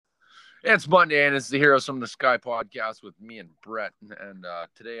It's Monday, and it's the Heroes from the Sky podcast with me and Brett. And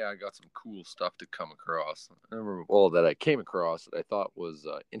today I got some cool stuff to come across. Well, that I came across that I thought was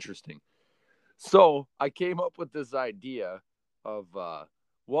interesting. So I came up with this idea of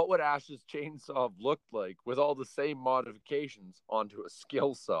what would Ash's chainsaw have looked like with all the same modifications onto a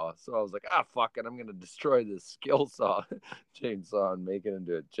skill saw. So I was like, fuck it, I'm gonna destroy this skill saw chainsaw and make it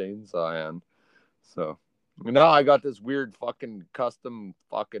into a chainsaw hand. So now I got this weird fucking custom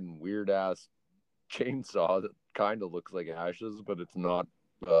fucking weird ass chainsaw that kind of looks like Ash's, but it's not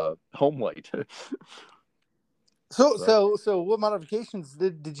home light. So, So so, so, what modifications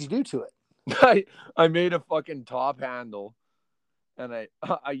did you do to it? I made a fucking top handle, and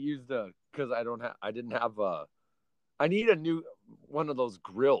I used because I didn't have I need a new one of those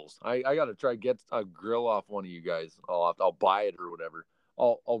grills. I gotta try get a grill off one of you guys. I'll buy it or whatever.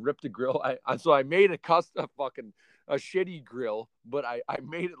 I'll rip the grill. So I made a custom fucking a shitty grill, but I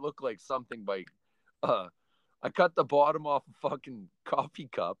made it look like something by uh I cut the bottom off a fucking coffee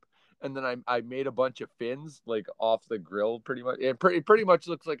cup, and then I made a bunch of fins like off the grill. Pretty much, it pretty much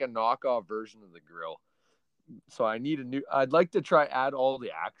looks like a knockoff version of the grill. So I need a new. I'd like to try add all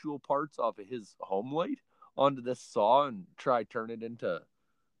the actual parts off of his home light onto this saw and try turn it into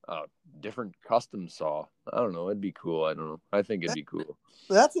a different custom saw. I don't know. It'd be cool. I don't know. I think it'd That, be cool.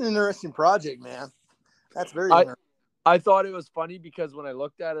 that's an interesting project, man. That's very I interesting. I thought it was funny because when I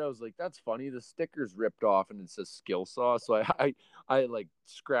looked at it, I was like, "That's funny." The sticker's ripped off and it says skill saw. So I like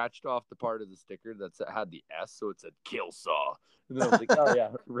scratched off the part of the sticker that had the S, so it said kill saw. And then I was like, "Oh yeah,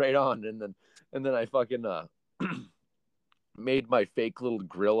 right on." And then I fucking made my fake little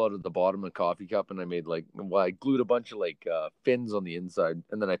grill out of the bottom of the coffee cup, and I made I glued a bunch of fins on the inside,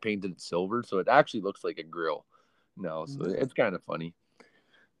 and then I painted it silver, so it actually looks like a grill now. So it's kind of funny.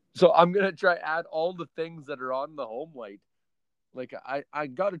 So I'm gonna try add all the things that are on the home light. Like I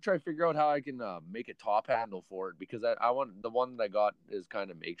got to try figure out how I can make a top handle for it because I want the one that I got is kind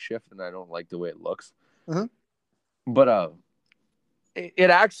of makeshift and I don't like the way it looks. Mm-hmm. But it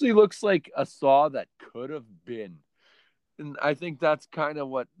actually looks like a saw that could have been. And I think that's kind of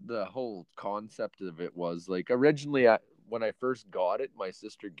what the whole concept of it was. Like originally, when I first got it, my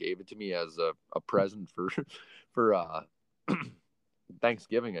sister gave it to me as a present for for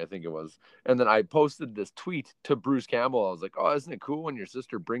Thanksgiving, I think it was. And then I posted this tweet to Bruce Campbell. I was like, "Oh, isn't it cool when your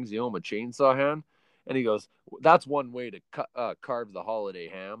sister brings you home a chainsaw hand?" And he goes, "That's one way to carve the holiday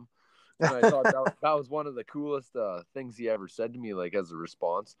ham." And I thought that was one of the coolest things he ever said to me, like as a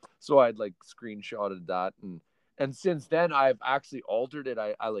response. So I'd like screenshotted that, and since then I've actually altered it.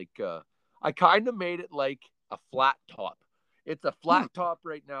 I kind of made it like a flat top. It's a Hmm. flat top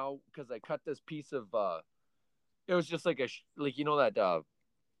right now because I cut this piece of it was just like like that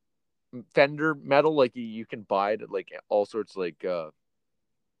fender metal like you can buy it at like all sorts of like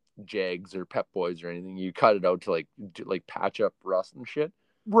Jags or Pep Boys or anything. You cut it out to like patch up rust and shit.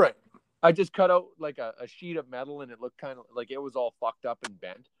 Right. I just cut out like a sheet of metal and it looked kind of like it was all fucked up and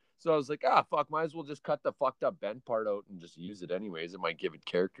bent. So I was like, fuck, might as well just cut the fucked up bent part out and just use it anyways. It might give it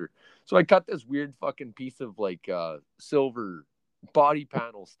character. So I cut this weird fucking piece of like silver body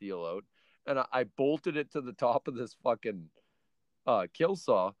panel steel out and I bolted it to the top of this fucking kill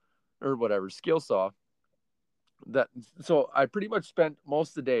saw or whatever skill saw. That so I pretty much spent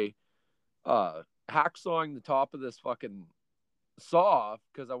most of the day hacksawing the top of this fucking saw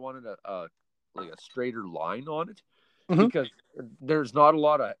because I wanted a straighter line on it Mm-hmm. because there's not a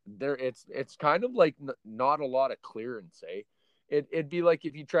lot of there. It's kind of like not a lot of clearance. It'd be like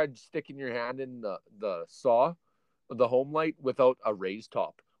if you tried sticking your hand in the saw, the home light without a raised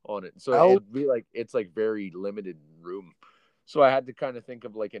top on it. So Oh, it'd be like it's like very limited room. So I had to kind of think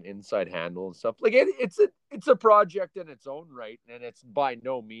of like an inside handle and stuff. Like it's a project in its own right, and it's by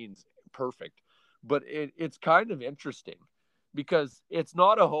no means perfect, but it's kind of interesting because it's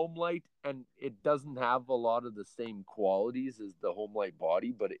not a home light and it doesn't have a lot of the same qualities as the home light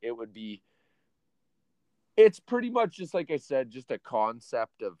body, but it's pretty much just like I said, just a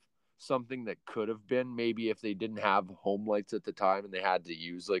concept of something that could have been maybe if they didn't have home lights at the time and they had to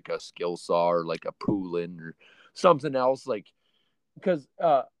use like a skill saw or like a poolin or something else like because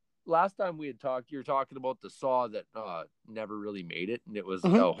last time we had talked you were talking about the saw that never really made it and it was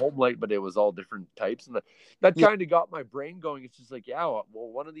mm-hmm. a home light but it was all different types and that Yeah. kind of got my brain going. It's just like well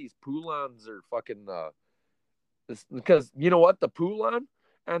one of these poulons are fucking because you know what the poulon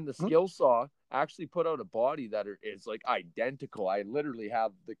and the Mhm. skill saw actually put out a body that is like identical. I literally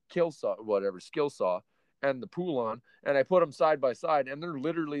have the kill saw whatever skill saw and the poulon and I put them side by side and they're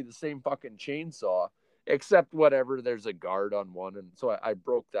literally the same fucking chainsaw except whatever there's a guard on one and so I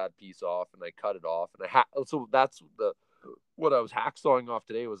broke that piece off and I cut it off and so that's the what I was hacksawing off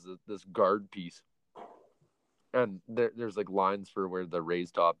today was this guard piece, and there's like lines for where the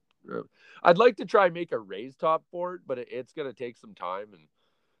raised top. I'd like to try make a raised top for it, but it's gonna take some time and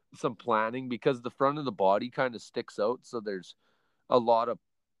some planning because the front of the body kind of sticks out, so there's a lot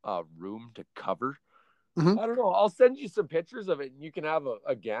of room to cover. Mm-hmm. I don't know. I'll send you some pictures of it, and you can have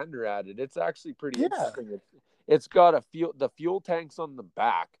a gander at it. It's actually pretty interesting. It's got the fuel tanks on the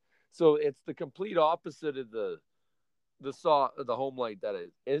back, so it's the complete opposite of the saw, the home light that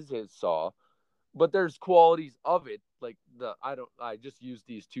is his saw. But there's qualities of it, like I just used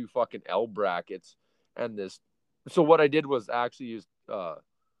these two fucking L brackets and this. So what I did was actually use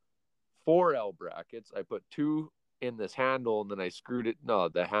 4 L brackets. I put 2 in this handle, and then I screwed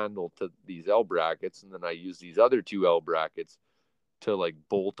the handle to these L brackets, and then I used these other 2 L brackets to like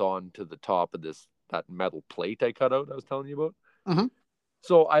bolt on to the top of that metal plate I cut out I was telling you about. Mm-hmm.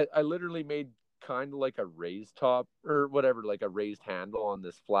 So I literally made kind of like a raised top or whatever, like a raised handle on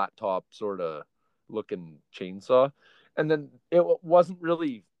this flat top sort of looking chainsaw. And then it wasn't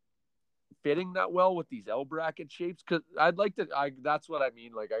really fitting that well with these L bracket shapes, because that's what I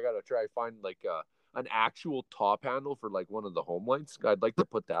mean. Like, I gotta try find like an actual top handle for like one of the home lights. I'd like to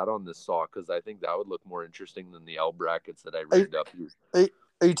put that on this saw because I think that would look more interesting than the L brackets that I rigged up here.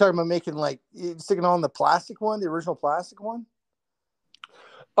 Are you talking about making like sticking on the plastic one, the original plastic one?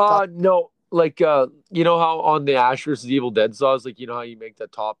 No, like you know how on the Ash vs. Evil Dead saws, like, you know how you make the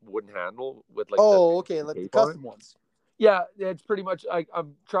top wooden handle with like okay, like the custom ones. Yeah, it's pretty much I've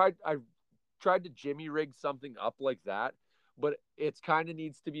tried to jimmy rig something up like that, but it's kind of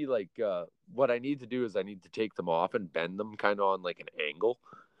needs to be like what I need to do is I need to take them off and bend them kind of on like an angle.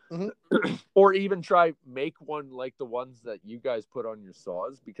 Mm-hmm. Or even try make one like the ones that you guys put on your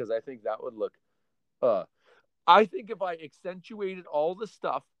saws, because I think that would look I think if I accentuated all the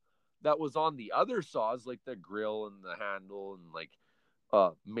stuff that was on the other saws, like the grill and the handle, and like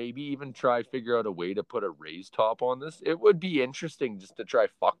maybe even try figure out a way to put a raised top on this, it would be interesting just to try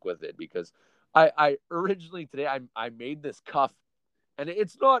fuck with it. Because I originally today I made this cuff, and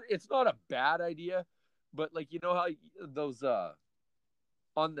it's not a bad idea, but like, you know how those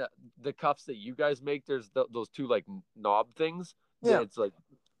on the cuffs that you guys make, there's those 2 like knob things. Yeah, it's like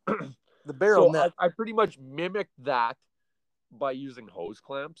the barrel so nut. I pretty much mimicked that by using hose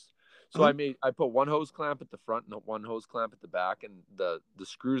clamps. So Mm-hmm. I put 1 hose clamp at the front and 1 hose clamp at the back, and the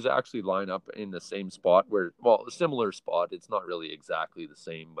screws actually line up in the same spot, where, well, a similar spot. It's not really exactly the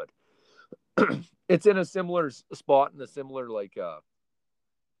same, but it's in a similar spot and a similar like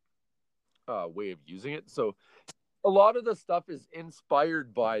way of using it. So a lot of the stuff is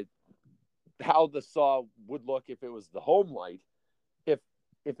inspired by how the saw would look if it was the home light,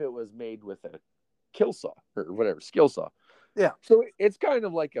 if it was made with a kill saw or whatever, skill saw. Yeah. So it's kind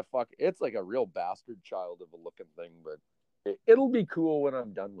of like it's like a real bastard child of a looking thing, but it'll be cool when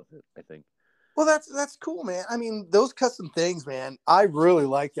I'm done with it, I think. Well, that's cool, man. I mean, those custom things, man, I really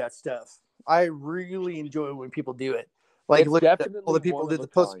like that stuff. I really enjoy when people do it. Like, It's look at all definitely the people one who of did a the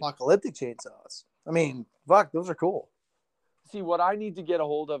kind. post-apocalyptic chainsaws. I mean, fuck, those are cool. See, what I need to get a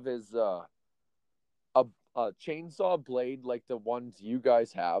hold of is a chainsaw blade like the ones you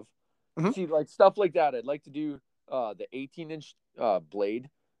guys have. Mm-hmm. See, like stuff like that. I'd like to do the 18-inch blade.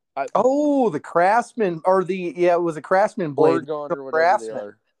 Oh, the Craftsman, or it was a Craftsman blade. Oregon or whatever they Craftsman.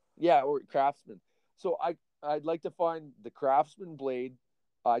 are. Yeah, or Craftsman. So I'd like to find the Craftsman blade.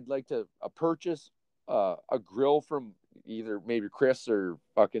 I'd like to purchase a grill from either maybe Chris or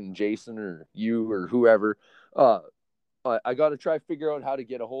fucking Jason or you or whoever. I got to try figure out how to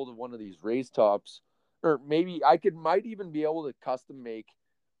get a hold of one of these raised tops, or maybe might even be able to custom make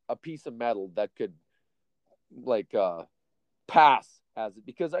a piece of metal that could like pass as it,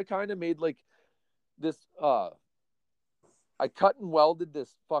 because I kind of made like this I cut and welded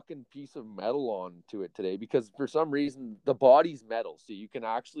this fucking piece of metal onto it today, because for some reason the body's metal, so you can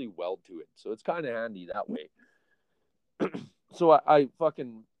actually weld to it. So it's kind of handy that way. So I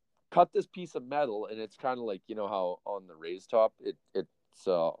fucking cut this piece of metal, and it's kind of like, you know how on the raised top it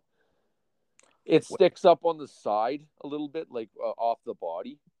sticks up on the side a little bit, like off the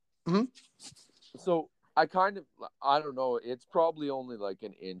body. Mm-hmm. So I don't know, it's probably only like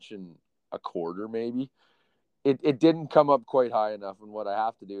 1.25 inches maybe. It didn't come up quite high enough, and what I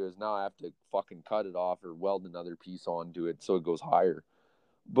have to do is now I have to fucking cut it off or weld another piece onto it so it goes higher.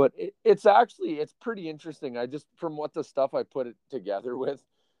 But it's pretty interesting. I just, from what the stuff I put it together with,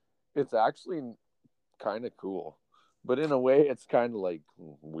 it's actually kind of cool. But in a way, it's kind of like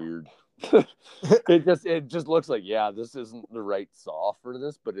weird. It just looks like, yeah, this isn't the right saw for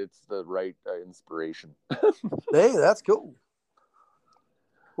this, but it's the right inspiration. Hey, that's cool.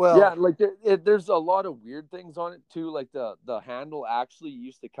 Yeah, Well, like there's a lot of weird things on it too. Like the handle actually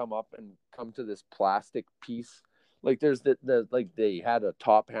used to come up and come to this plastic piece. Like there's the like they had a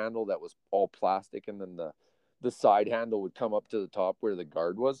top handle that was all plastic, and then the side handle would come up to the top where the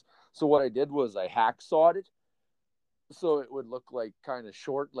guard was. So what I did was I hacksawed it so it would look like kind of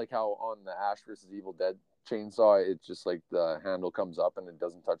short, like how on the Ash versus Evil Dead chainsaw, it's just like the handle comes up and it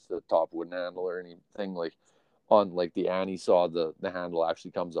doesn't touch the top wooden handle or anything. Like on like the Annie saw, the handle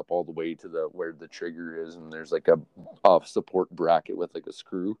actually comes up all the way to the where the trigger is, and there's like a support bracket with like a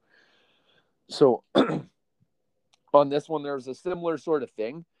screw. So on this one, there was a similar sort of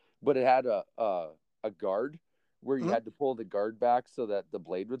thing, but it had a guard where you mhm. had to pull the guard back so that the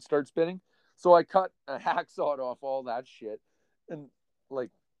blade would start spinning. So I cut a hacksaw off all that shit, and like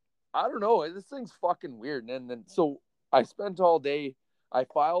I don't know, this thing's fucking weird. And then so I spent all day. I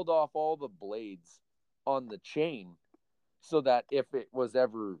filed off all the blades on the chain so that if it was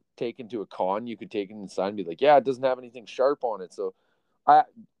ever taken to a con, you could take it inside and be like, yeah, it doesn't have anything sharp on it. So I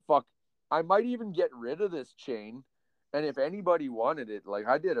fuck, I might even get rid of this chain. And if anybody wanted it, like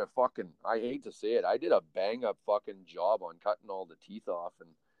I did a fucking, I hate to say it, I did a bang up fucking job on cutting all the teeth off, and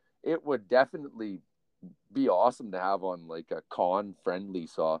it would definitely be awesome to have on like a con friendly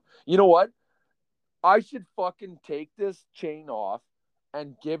saw. You know what? I should fucking take this chain off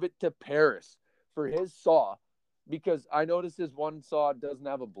and give it to Paris for his saw, because I noticed his one saw doesn't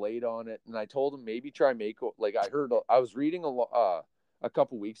have a blade on it, and I told him maybe try make, like I was reading a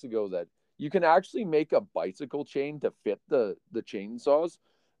couple weeks ago that you can actually make a bicycle chain to fit the chainsaws,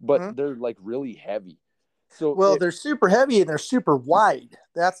 but Mhm. they're like really heavy. So Well, it they're super heavy and they're super wide.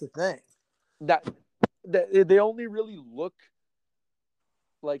 That's the thing. that that they only really look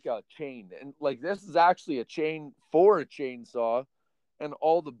like a chain, and like this is actually a chain for a chainsaw, and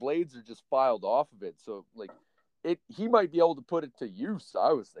all the blades are just filed off of it. So like it, he might be able to put it to use.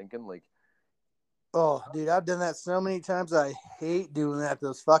 I was thinking like Oh, dude, I've done that so many times. I hate doing that.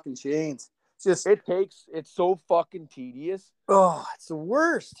 Those fucking chains. It's just, it's so fucking tedious. oh, it's the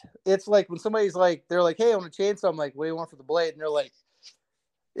worst. It's like when somebody's like, they're like, "Hey, I want a chainsaw." I'm like, "What do you want for the blade?" And they're like,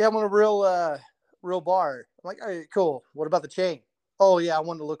 "Yeah, I want a real bar." I'm like, "All right, cool. What about the chain?" "Oh yeah, I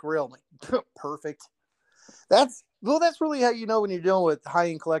want to look real." I'm like, "Perfect." That's really how you know when you're dealing with high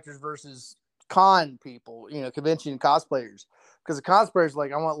end collectors versus con people, convention cosplayers. Because the cosplayers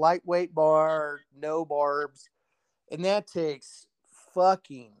like, I want lightweight bar, no barbs, and that takes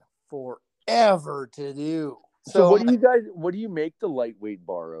fucking forever to do. So So I'm like, what do you make the lightweight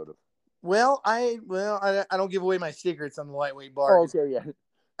bar out of? I don't give away my secrets on the lightweight bar Oh, because okay, yeah.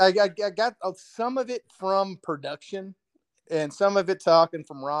 I got some of it from production and some of it talking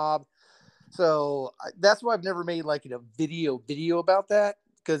from Rob. So that's why I've never made like a video about that,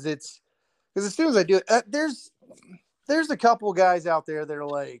 because as soon as I do it, there's a couple guys out there that are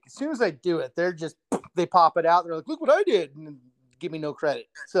like, as soon as I do it, they pop it out. They're like, look what I did, and give me no credit.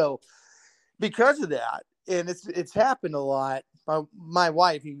 So because of that, and it's happened a lot. My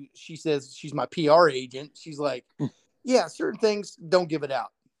wife, she says she's my PR agent. She's like, yeah, certain things don't give it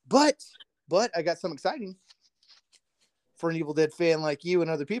out, but I got some exciting for an Evil Dead fan like you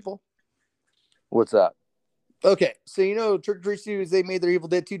and other people. What's that? Okay, so Trick or Treat Studios, they made their Evil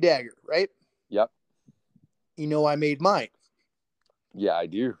Dead 2 dagger, right? Yep. I made mine. Yeah, I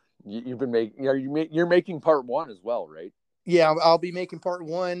do. You've been making, you're making part one as well, right? Yeah, I'll be making part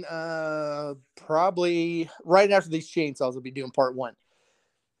one. Probably right after these chainsaws, I'll be doing part one.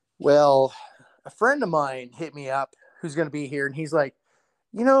 Well, a friend of mine hit me up who's going to be here, and he's like,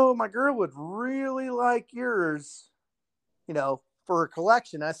 my girl would really like yours, for her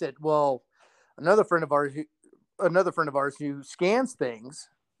collection. I said, well, another friend of ours, who scans things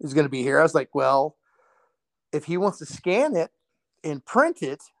is going to be here. I was like, well, if he wants to scan it and print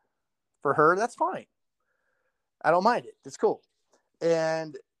it for her, that's fine. I don't mind it. It's cool.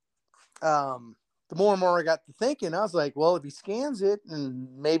 And the more and more I got to thinking, I was like, well, if he scans it,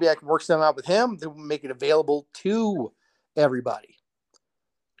 and maybe I can work something out with him to make it available to everybody.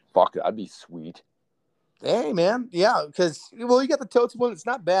 Fuck, that'd be sweet. Hey, man, yeah, because you got the totes one. It's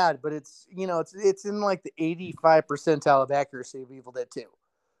not bad, but it's in like the 85 percentile of accuracy of Evil Dead 2,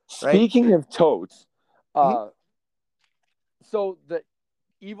 right? Speaking of totes, Mm-hmm. uh, so the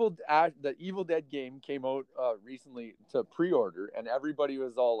Evil Dead game came out recently to pre-order, and everybody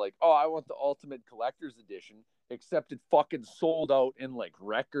was all like, "Oh, I want the Ultimate Collector's Edition," except it fucking sold out in like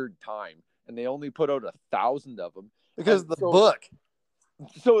record time, and they only put out 1,000 of them. Because And of the book.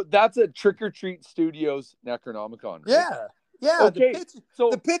 so that's a Trick or Treat Studios Necronomicon, right? Yeah, yeah. The Okay, picture, the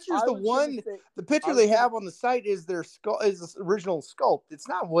so picture's I the was gonna one. say, The I picture was they gonna have on the site is their skull, is the original sculpt. It's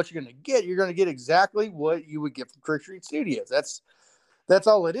not what you're going to get. You're going to get exactly what you would get from Trick or Treat Studios. That's That's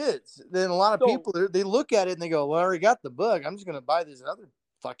all it is. Then a lot of So people, they look at it and they go, well, I already got the book. I'm just going to buy this other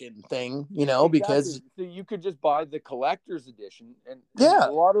fucking thing, exactly. because So you could just buy the collector's edition, and yeah, a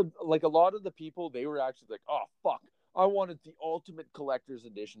lot of the people, they were actually like, oh fuck, I wanted the ultimate collector's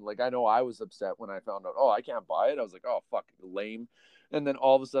edition. Like I know I was upset when I found out, oh, I can't buy it. I was like, oh fuck, lame. And then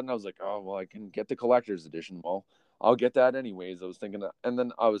all of a sudden I was like, oh well, I can get the collector's edition. Well, I'll get that anyways. I was thinking that, and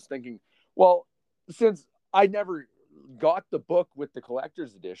then I was thinking, well, since I never got the book with the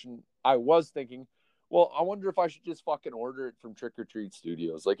collector's edition, I was thinking, well, I wonder if I should just fucking order it from Trick or Treat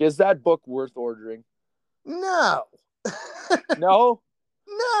Studios. Like, is that book worth ordering? no, No.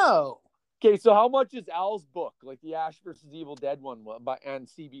 no. Okay, so how much is Al's book, like the Ash versus Evil Dead one by and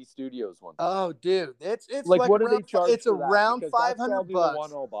CB Studios one? Oh, dude, it's Like, like what do around, they charge it's for that? around Because five that's hundred probably the one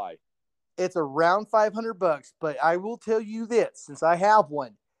bucks. I'll buy. It's around $500, but I will tell you this, since I have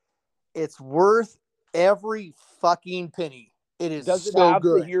one, it's worth every fucking penny. It is Does it so have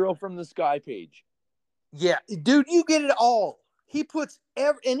the good. Hero from the Sky page? Yeah, dude, you get it all. He puts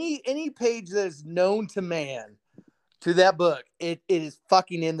any page that is known to man to that book. It is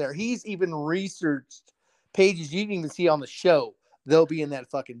fucking in there. He's even researched pages you didn't even see on the show. They'll be in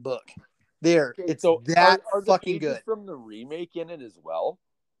that fucking book. There, Okay, it's so that are the fucking pages good. from the remake in it as well?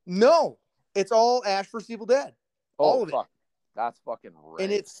 No, it's all Ash vs. Evil Dead. All Oh of it. fuck, that's fucking And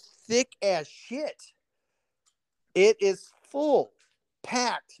rank. it's thick as shit. It is full,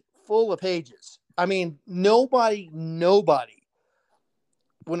 packed full of pages. I mean, nobody,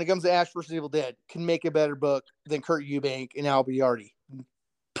 when it comes to Ash vs. Evil Dead, can make a better book than Kurt Eubank and Al Biardi.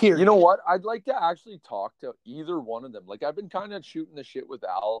 Period. You know what? I'd like to actually talk to either one of them. Like, I've been kind of shooting the shit with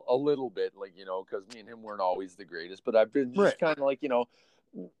Al a little bit, like, because me and him weren't always the greatest, but I've been just kind of like,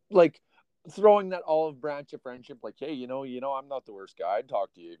 like throwing that olive branch of friendship, like, hey, I'm not the worst guy. I'd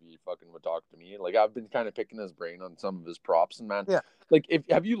talk to you if you fucking would talk to me. Like, I've been kind of picking his brain on some of his props, and man, Yeah. like,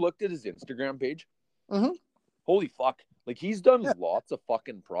 have you looked at his Instagram page? Mm-hmm. Holy fuck! Like, he's done Yeah. lots of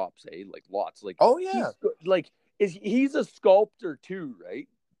fucking props, eh? Like, lots. Like, oh yeah. He's a sculptor too, right?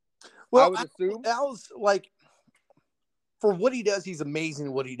 Well, I would assume. Al's like, for what he does, he's amazing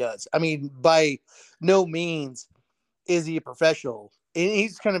at what he does. I mean, by no means is he a professional. And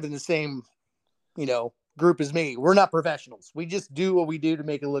he's kind of in the same, group as me. We're not professionals. We just do what we do to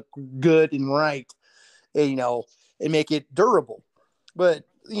make it look good and right, and, and make it durable. But,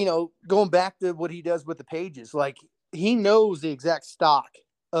 going back to what he does with the pages, like, he knows the exact stock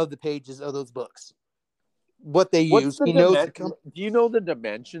of the pages of those books, what they What's use. the He knows dimension? Do you know the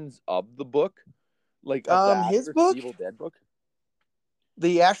dimensions of the book, like of the Ash his vs. book, Evil Dead book?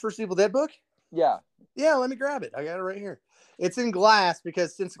 the Ash vs. Evil Dead book. Yeah. Yeah, let me grab it. I got it right here. It's in glass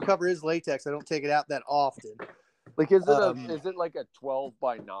because since the cover is latex, I don't take it out that often. Like, is it like a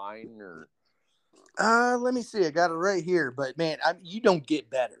 12x9 or? Let me see. I got it right here. But man, you don't get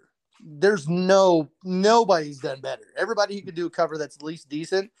better. There's nobody's done better. Everybody who can do a cover that's at least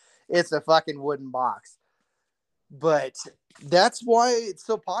decent, it's a fucking wooden box. But that's why it's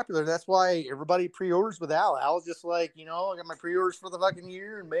so popular. That's why everybody pre-orders with Al. Al's just like, I got my pre-orders for the fucking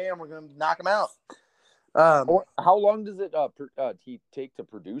year, and bam, we're gonna knock them out. How long does it take to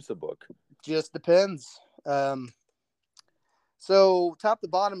produce a book? Just depends. So top to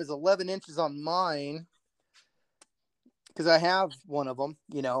bottom is 11 inches on mine because I have one of them,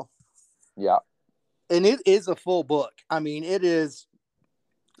 Yeah. And it is a full book. I mean, it is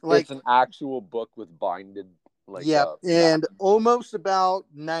like it's an actual book with binded, like, and almost about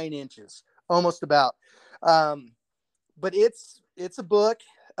 9 inches, almost about. But it's a book.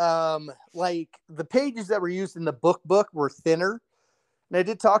 Like the pages that were used in the book were thinner. And I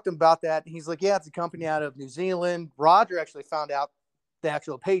did talk to him about that. And he's like, yeah, it's a company out of New Zealand. Roger actually found out the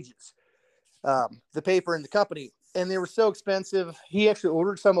actual pages, the paper and the company. And they were so expensive. He actually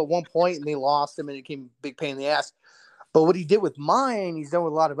ordered some at one point and they lost them and it became a big pain in the ass. But what he did with mine, he's done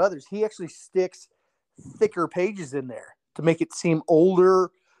with a lot of others. He actually sticks thicker pages in there to make it seem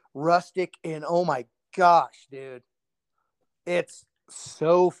older, rustic. And oh my gosh, dude, it's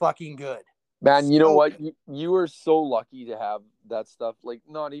so fucking good. Man, you know what? You are so lucky to have that stuff. Like,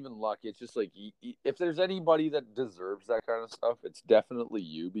 not even lucky. It's just like, if there's anybody that deserves that kind of stuff, it's definitely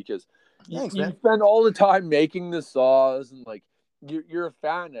you, because you spend all the time making the saws, and like you're a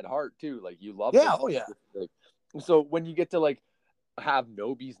fan at heart too. Like, you love them. Oh yeah. Like, so when you get to like have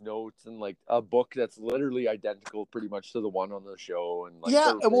Nobi's notes and like a book that's literally identical pretty much to the one on the show, and like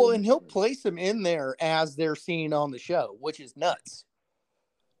and he'll place them in there as they're seen on the show, which is nuts.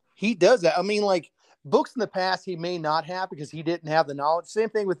 He does that. I mean, like, books in the past he may not have because he didn't have the knowledge. Same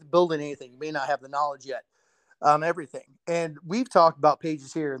thing with building anything. He may not have the knowledge yet. Everything. And we've talked about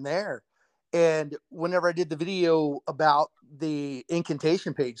pages here and there. And whenever I did the video about the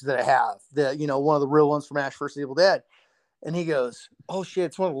incantation page that I have, one of the real ones from Ash vs. Evil Dead, and he goes, "Oh shit,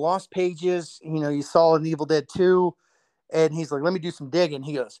 it's one of the lost pages. You saw in Evil Dead 2." And he's like, "Let me do some digging."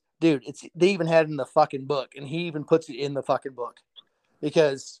 He goes, "Dude, they even had it in the fucking book." And he even puts it in the fucking book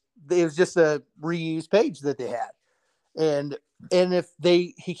because it was just a reused page that they had. And if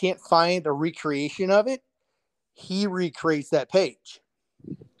he can't find a recreation of it, he recreates that page.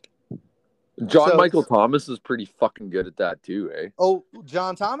 John Michael Thomas is pretty fucking good at that too, eh? Oh,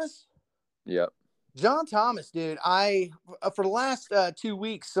 John Thomas? Yeah. John Thomas, dude. For the last 2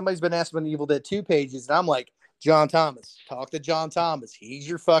 weeks, somebody's been asking about the Evil Dead 2 pages, and I'm like, John Thomas, talk to John Thomas. He's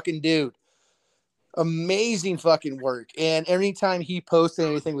your fucking dude. Amazing fucking work. And anytime he posts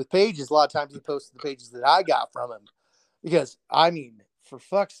anything with pages, a lot of times he posts the pages that I got from him. Because, I mean, for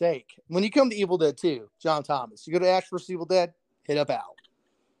fuck's sake, when you come to Evil Dead 2, John Thomas, you go to Ash vs. Evil Dead, hit up Al.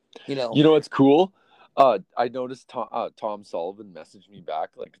 You know what's cool? I noticed Tom Sullivan messaged me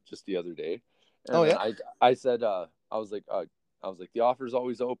back like just the other day, and then I said I was like the offer's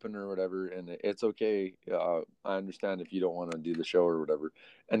always open or whatever, and it's okay. I understand if you don't want to do the show or whatever.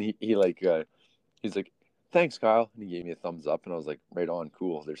 And he's like, "Thanks, Kyle," and he gave me a thumbs up, and I was like, "Right on,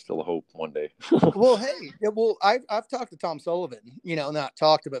 cool. There's still a hope one day." Well, hey, I've talked to Tom Sullivan, not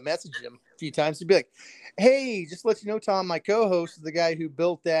talked but messaged him a few times to be like, "Hey, just to let you know, Tom, my co-host is the guy who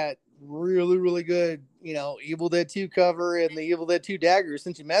built that really, really good, Evil Dead 2 cover and the Evil Dead 2 dagger.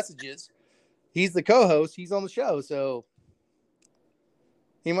 Sent you messages. He's the co-host. He's on the show, so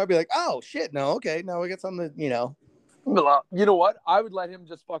he might be like, oh shit, no, okay, now we got something that." You know what? I would let him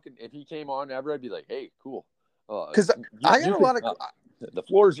just fucking, if he came on ever, I'd be like, "Hey, cool." Because I got a lot of the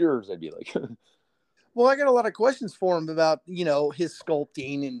floor's yours. I'd be like, well, I got a lot of questions for him about his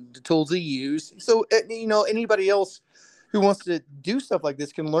sculpting and the tools he used. So anybody else who wants to do stuff like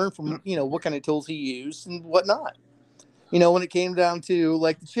this can learn from what kind of tools he used and whatnot. When it came down to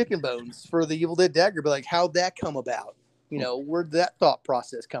like the chicken bones for the Evil Dead dagger, but like how'd that come about? Where'd that thought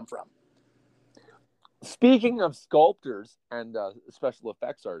process come from? Speaking of sculptors and special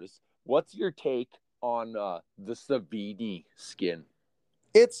effects artists, what's your take on the Savini skin?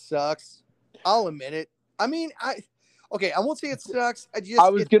 It sucks. I'll admit it. I mean, I won't say it sucks. I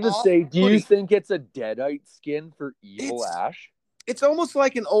was gonna say, do you think it's a Deadite skin for Evil Ash? It's almost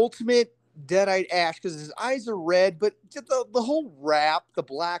like an ultimate Deadite Ash because his eyes are red, but just the whole wrap, the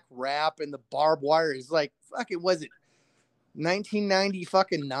black wrap, and the barbed wire is like fucking. Was it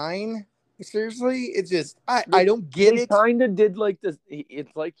 1999? Seriously, it's just I don't get it. Kind of did like this.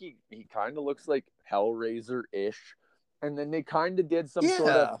 It's like he kind of looks like Hellraiser ish, and then they kind of did some sort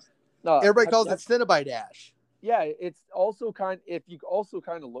of. Everybody calls it Cenobite Ash. Yeah, it's also if you also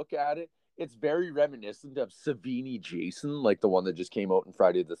kind of look at it, it's very reminiscent of Savini Jason, like the one that just came out in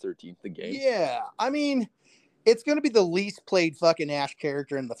Friday the 13th, the game. Yeah, I mean, it's going to be the least played fucking Ash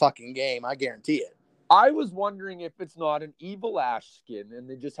character in the fucking game. I guarantee it. I was wondering if it's not an Evil Ash skin, and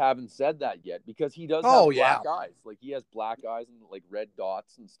they just haven't said that yet because he does have black eyes. Like he has black eyes and like red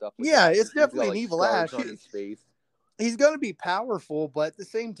dots and stuff. Like that. It's definitely an Evil Ash. On his face. He's going to be powerful, but at the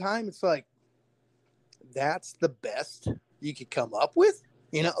same time, it's like that's the best you could come up with.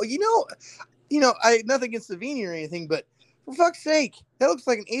 I nothing against Savini or anything, but for fuck's sake, that looks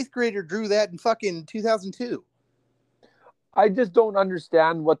like an 8th grader drew that in fucking 2002. I just don't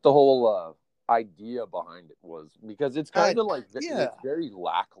understand what the whole idea behind it was because it's kind of like it's very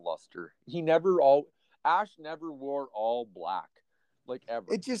lackluster. Ash never wore all black like ever.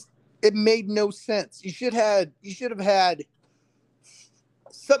 It made no sense. You should have had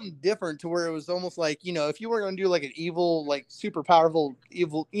something different to where it was almost like, if you were going to do like an evil, like super powerful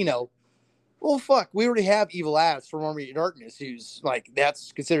evil, well, fuck, we already have Evil Ash from Army of Darkness, who's like,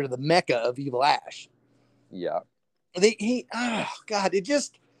 that's considered the mecca of Evil Ash. Yeah. God, it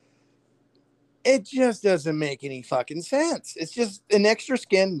just doesn't make any fucking sense. It's just an extra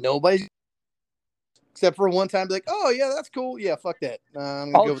skin. Nobody's, except for one time, be like, oh yeah, that's cool. Yeah, fuck that.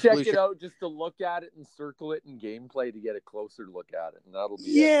 I'll check it out just to look at it and circle it in gameplay to get a closer look at it, and that'll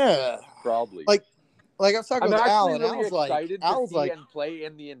be it. Probably. Like I was talking with Al, and Al's excited to see and play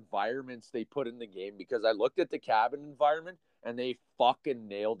in the environments they put in the game because I looked at the cabin environment and they fucking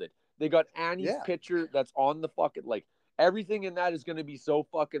nailed it. They got Annie's picture that's on the fucking like everything in that is going to be so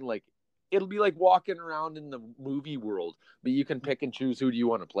fucking like it'll be like walking around in the movie world, but you can pick and choose who do you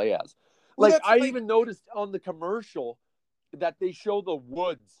want to play as. Like I even noticed on the commercial that they show the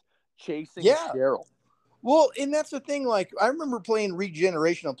woods chasing Cheryl. Well, and that's the thing. Like I remember playing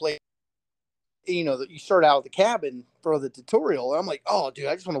Regeneration on play. That you start out at the cabin for the tutorial. And I'm like, oh, dude,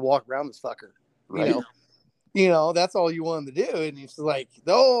 I just want to walk around this fucker. Right. You know, that's all you want them to do. And he's like,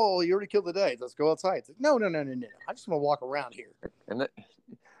 "Oh, you already killed the day. Let's go outside." It's like, no, no, no, no, no. I just want to walk around here. And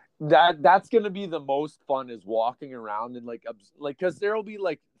that's gonna be the most fun, is walking around and like because there'll be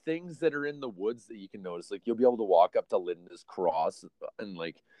like things that are in the woods that you can notice. Like you'll be able to walk up to Linda's cross and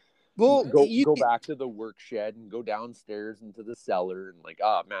like Well, go back to the work shed and go downstairs into the cellar, and like,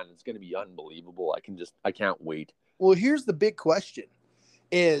 oh man, it's gonna be unbelievable. I can't wait. well, here's the big question: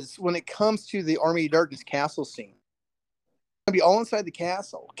 is when it comes to the Army of Darkness castle scene, it's gonna be all inside the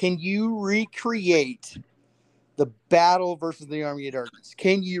castle. Can you recreate the battle versus the Army of Darkness?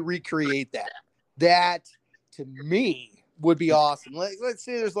 Can you recreate that? That to me would be awesome. Let's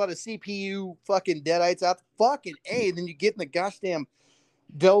say there's a lot of CPU fucking deadites out there. Fucking A. Then you get in the goddamn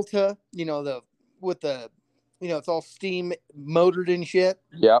Delta, you know, with the, you know, it's all steam motored and shit.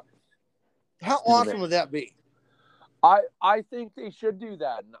 Yep. How awesome would that be? I think they should do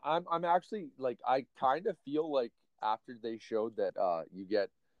that. And I'm actually like, I kind of feel like after they showed that you get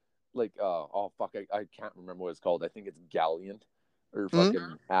like oh fuck, I can't remember what it's called. I think it's Gallant or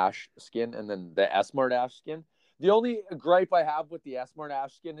fucking Ash skin, and then the S-Mart Ash skin. The only gripe I have with the S-Mart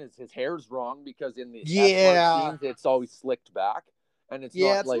Ash skin is his hair's wrong, because in the S-Mart scenes it's always slicked back, and it's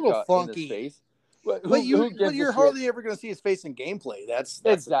not it's like a little funky. in his face. But But you're hardly ever going to see his face in gameplay. That's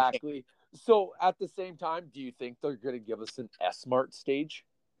exactly. So at the same time, do you think they're going to give us an S-Mart stage?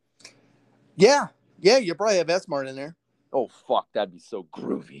 Yeah, you'll probably have S-Mart in there. Oh fuck, that'd be so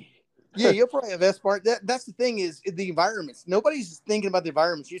groovy. Yeah, you'll probably have S-Mart. That's the thing, is the environments. Nobody's thinking about the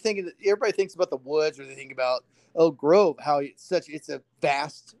environments. You're thinking that everybody thinks about the woods, or they think about Oak Grove, how it's a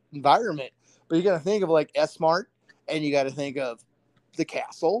vast environment. But you got to think of like S-Mart, and you got to think of the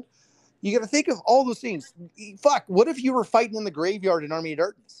castle. You got to think of all those things. Fuck, what if you were fighting in the graveyard in Army of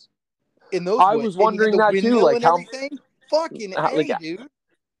Darkness? In those I woods, was wondering that too. Like how fucking A, dude.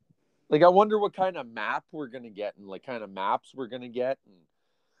 Like I wonder what kind of map we're gonna get, and like kind of maps we're gonna get, and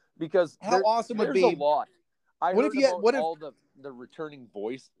because how awesome would be a lot. I what heard if you had, about all the returning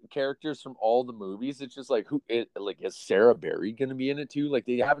voice characters from all the movies. It's just like is Sarah Berry gonna be in it too? Like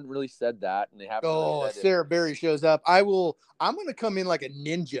they haven't really said that, and they haven't. Oh, really said Sarah Berry shows up. I'm gonna come in like a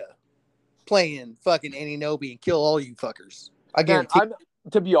ninja, playing fucking Aninobi and kill all you fuckers. I guarantee.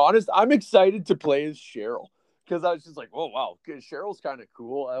 To be honest, I'm excited to play as Cheryl, because I was just like, oh wow, because Cheryl's kind of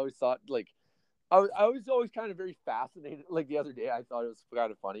cool. I always thought like I was always kind of very fascinated. Like the other day, I thought it was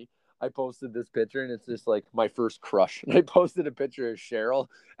kind of funny. I posted this picture, and it's just like my first crush. And I posted a picture of Cheryl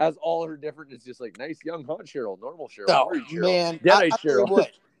as all her different. It's just like nice, young, hot Cheryl, normal Cheryl, Cheryl, man, Deadeye Cheryl. What?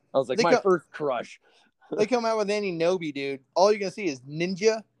 I was like, my first crush. They come out with Aninobi, dude. All you're gonna see is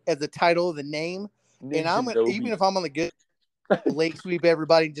Ninja as the title of the name, Ninja and I'm gonna, even if I'm on the good lake sweep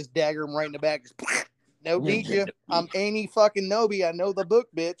everybody and just dagger them right in the back. Just, no need you. I'm Annie fucking Nobi. I know the book,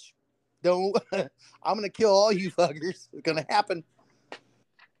 bitch. Don't. I'm gonna kill all you fuckers. It's gonna happen.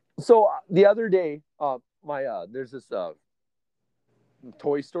 So the other day, there's this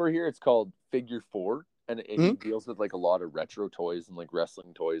toy store here. It's called Figure 4, and it deals with like a lot of retro toys and like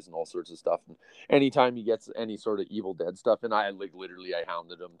wrestling toys and all sorts of stuff. And anytime he gets any sort of Evil Dead stuff, and I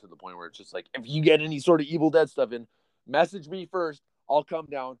hounded him to the point where it's just like, if you get any sort of Evil Dead stuff in, message me first. I'll come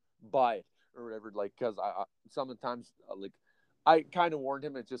down, buy it or whatever. Like, because I sometimes like I kind of warned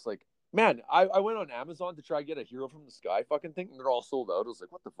him. It's just like, man, I went on Amazon to try to get a Hero from the Sky fucking thing, and they're all sold out. I was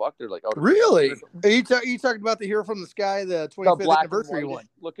like, what the fuck? They're like, really? Are you talking about the Hero from the Sky, the 25th anniversary one?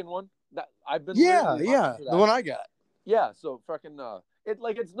 Looking one? That I've been the one I got. Yeah, so fucking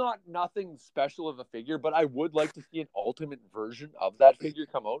it's not nothing special of a figure, but I would like to see an ultimate version of that figure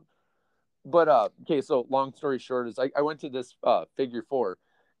come out. But okay, so long story short is I went to this Figure 4,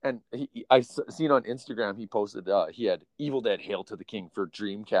 and I seen on Instagram he posted he had Evil Dead Hail to the King for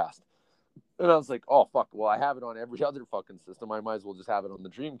Dreamcast. And I was like, oh fuck, well I have it on every other fucking system. I might as well just have it on the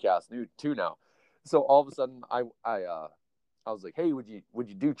Dreamcast too now. So all of a sudden I was like, hey, would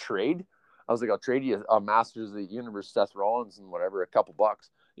you do trade? I was like, I'll trade you a Masters of the Universe Seth Rollins and whatever, a couple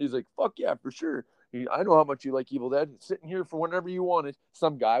bucks. He's like, fuck yeah, for sure. I know how much you like Evil Dead. It's sitting here for whenever you want it.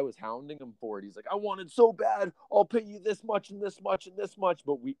 Some guy was hounding him for it. He's like, I want it so bad. I'll pay you this much and this much and this much.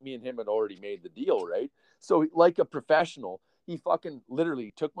 But me and him had already made the deal, right? So like a professional, he fucking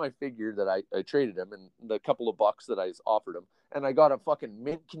literally took my figure that I traded him and the couple of bucks that I offered him, and I got a fucking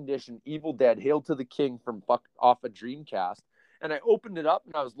mint condition Evil Dead Hail to the King from off a Dreamcast. And I opened it up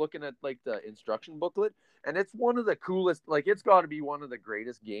and I was looking at like the instruction booklet, and it's one of the coolest, like it's got to be one of the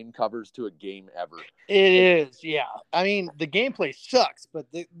greatest game covers to a game ever. It is, yeah. I mean, the gameplay sucks,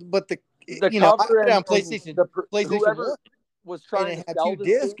 but the you know, I put on PlayStation whoever was trying and it to had sell 2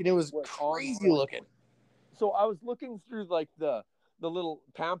 discs, and it was crazy looking. So I was looking through like the little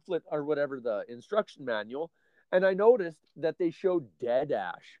pamphlet or whatever, the instruction manual, And I noticed that they showed dead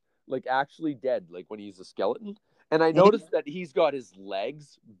Ash, like actually dead, like when he's a skeleton. And I Mhm. noticed that he's got his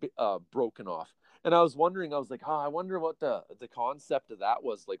legs broken off. And I was wondering, I was like, oh, I wonder what the concept of that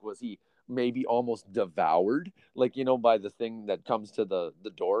was. Like, was he maybe almost devoured, like, by the thing that comes to the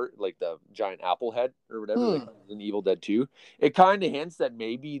door, like the giant apple head or whatever, like Hmm. in Evil Dead 2? It kind of hints that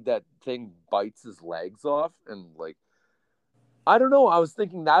maybe that thing bites his legs off, and like, I don't know. I was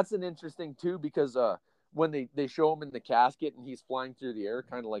thinking that's an interesting too, because when they show him in the casket and he's flying through the air,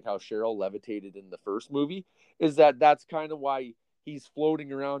 kind of like how Cheryl levitated in the first movie, is that's kind of why he's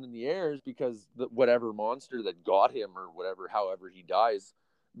floating around in the air, is because whatever monster that got him or whatever, however he dies,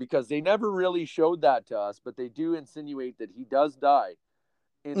 because they never really showed that to us, but they do insinuate that he does die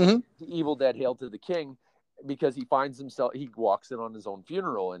in Hmm. Evil Dead: Hail to the King, because he walks in on his own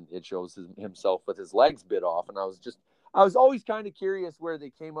funeral, and it shows himself with his legs bit off. And I was always kind of curious where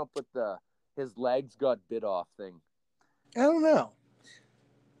they came up with the his legs got bit off thing. I don't know.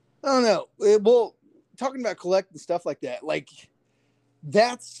 I don't know. Well, talking about collecting stuff like that, like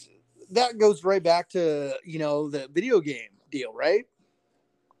that's that goes right back to the video game deal, right?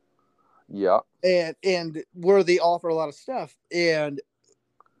 Yeah, And where they offer a lot of stuff, and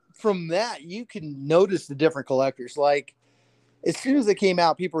from that you can notice the different collectors. Like as soon as it came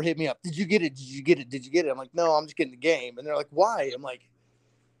out, people were hitting me up. Did you get it? Did you get it? Did you get it? I'm like, no, I'm just getting the game. And they're like, why? I'm like,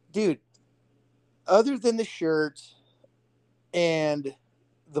 dude, other than the shirt and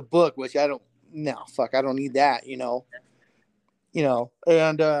the book, which I don't, no, fuck, I don't need that, And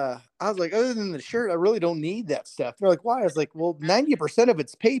I was like, other than the shirt, I really don't need that stuff. They're like, why? I was like, well, 90% of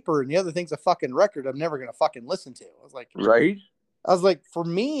it's paper and the other thing's a fucking record I'm never going to fucking listen to. right. I was like, for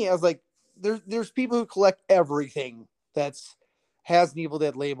me, I was like, there's people who collect everything that's has an Evil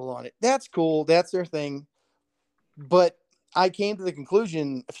Dead label on it. That's cool. That's their thing. But I came to the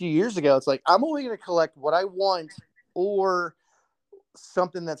conclusion a few years ago. It's like, I'm only going to collect what I want or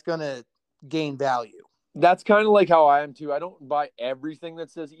something that's going to gain value. That's kind of like how I am too. I don't buy everything that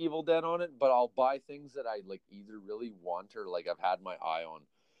says Evil Dead on it, but I'll buy things that I like either really want or like I've had my eye on.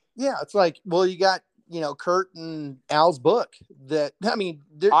 Yeah, it's like, well, you got Kurt and Al's book. That I mean,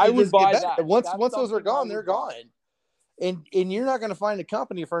 I it would doesn't get buy better. that. That's Once those are something I gone, they're would buy. gone. And you're not going to find a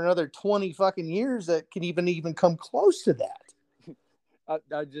company for another 20 fucking years that can even come close to that.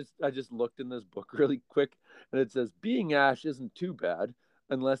 I just looked in this book really quick, and it says being Ash isn't too bad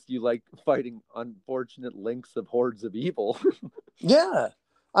unless you like fighting unfortunate links of hordes of evil. Yeah,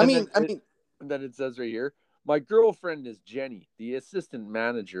 I and mean, then it and then it says right here, my girlfriend is Jenny, the assistant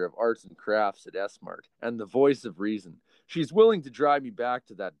manager of arts and crafts at S-Mart and the voice of reason. She's willing to drive me back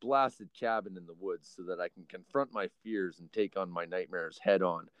to that blasted cabin in the woods so that I can confront my fears and take on my nightmares head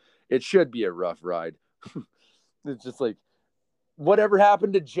on. It should be a rough ride. It's just like, whatever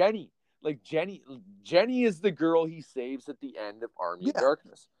happened to Jenny? Like Jenny is the girl he saves at the end of Army of yeah,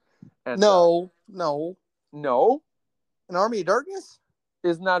 Darkness. And no, no, an Army of Darkness.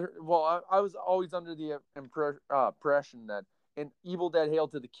 isn't that, well? I was always under the impression that in Evil Dead: Hail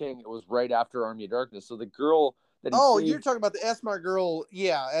to the King, it was right after Army of Darkness. So the girl that he Oh, you're saved, talking about the Smart girl,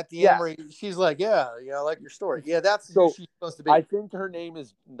 yeah, at the end yeah. where she's like, yeah, I like your story. Yeah, that's who So she's supposed to I be. think her name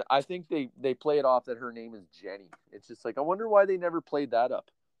is. I think they play it off that her name is Jenny. It's just like, I wonder why they never played that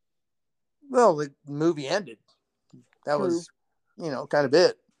up. Well, the movie ended. That True. was, kind of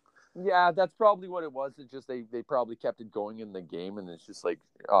it. Yeah, that's probably what it was. It's just they probably kept it going in the game, and it's just like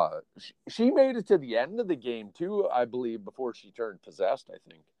she made it to the end of the game too, I believe, before she turned possessed. I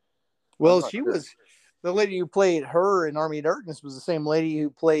think. I'm Well, not she sure. was the lady who played her in Army of Darkness was the same lady who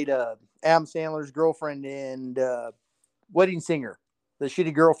played Adam Sandler's girlfriend in Wedding Singer, the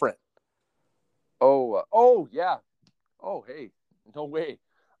shitty girlfriend. Oh yeah. Oh hey, no way.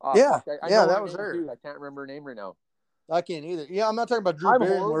 Yeah, Fuck. I yeah, know her that was name her. too. I can't remember her name right now. I can't either. Yeah, I'm not talking about Drew I'm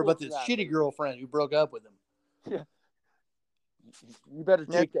Barrymore, horrible but for this that. shitty girlfriend who broke up with him. Yeah, you better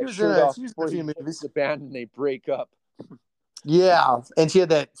Yeah, take that shirt off she was in a before few you join movies. the band and they break up. Yeah, and she had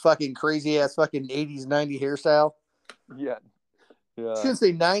that fucking crazy ass fucking 80s 90s hairstyle. Yeah, yeah. Shouldn't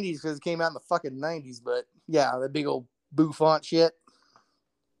say 90s because it came out in the fucking 90s, but yeah, that big old bouffant shit.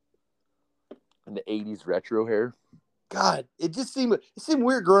 And the '80s retro hair. God, it seemed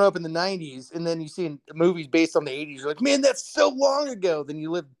weird growing up in the 90s, and then you see movies based on the 80s. You're like, man, that's so long ago. Then you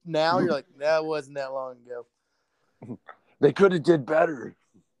live now, you're like, that wasn't that long ago, They could have did better.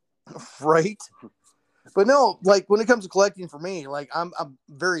 right? But no, like when it comes to collecting for me, like I'm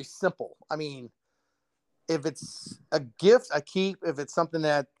very simple. I mean, if it's a gift, I keep. If it's something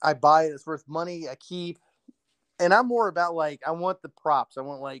that I buy that's worth money, I keep. And I'm more about like I want the props. I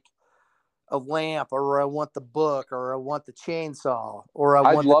want like a lamp, or I want the book, or I want the chainsaw, or I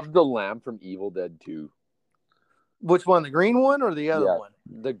I'd want the love the lamp from Evil Dead 2. Which one, the green one or the other Yeah, one?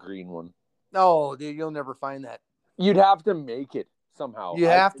 the green one. Oh, dude, you'll never find that. You'd have to make it somehow. You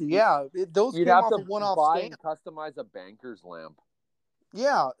have to, yeah. Those You'd came have off to a one-off buy stand. and customize a banker's lamp.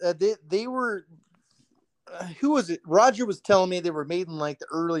 Yeah, they were. Who was it? Roger was telling me they were made in like the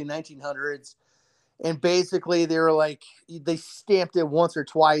early 1900s, and basically they were like they stamped it once or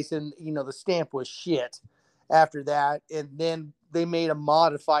twice, and the stamp was shit after that, and then they made a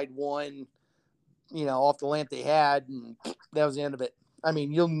modified one, off the lamp they had, and that was the end of it. I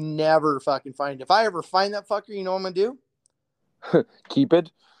mean, you'll never fucking find it. If I ever find that fucker, you know what I'm gonna do? Keep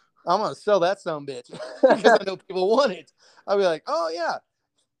it. I'm gonna sell that son bitch because I know people want it. I'll be like, oh yeah,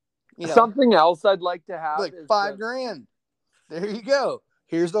 Something else I'd like to have like is $5,000. There you go.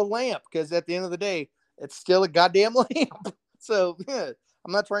 Here's the lamp, because at the end of the day, it's still a goddamn lamp. So yeah,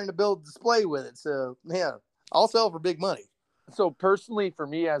 I'm not trying to build a display with it. So yeah, I'll sell for big money. So personally, for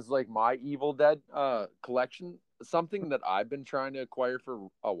me, as like my Evil Dead collection, something that I've been trying to acquire for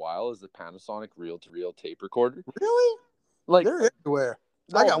a while is a Panasonic reel-to-reel tape recorder. Really? Like They're everywhere.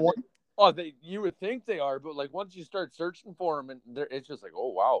 no, I got one. You would think they are, but like once you start searching for them, and it's just like, oh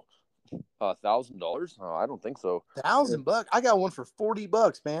wow, $1,000? Oh, I don't think so. $1,000. I got one for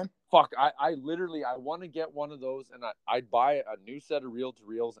 $40, man. Fuck, I literally I want to get one of those, and I'd buy a new set of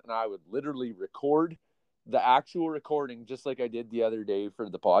reel-to-reels, and I would literally record the actual recording just like I did the other day for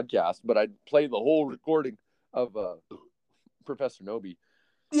the podcast, but I'd play the whole recording of Professor Noby.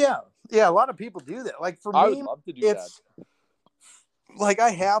 Yeah, a lot of people do that. Like for me, I would love to do it's like I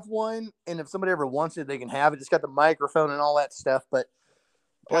have one, and if somebody ever wants it, they can have it. It's got the microphone and all that stuff, but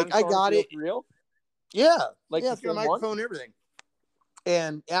like I got it. Real? Yeah, like it's got a microphone and everything.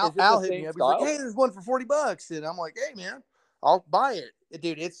 And Al hit me up. He's like, "Hey, there's one for $40," and I'm like, "Hey, man, I'll buy it,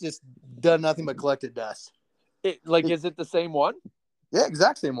 dude." It's just done nothing but collected dust. Is it the same one? Yeah,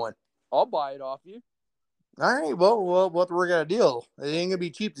 exact same one. I'll buy it off you. All right, well, we'll work out a deal. It ain't gonna be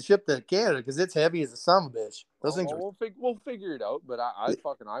cheap to ship to Canada because it's heavy as a son of a bitch. Those things. We'll figure it out, but I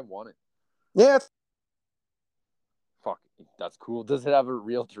want it. Yeah. Fuck, that's cool. Does it have a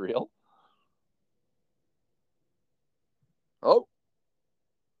reel-to-reel? Oh,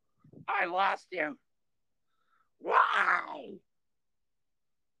 I lost you. Wow.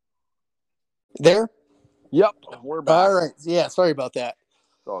 There? Yep, we're back. All right. Yeah, sorry about that.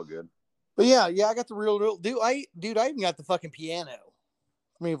 It's all good. But yeah, I got the real dude. I even got the fucking piano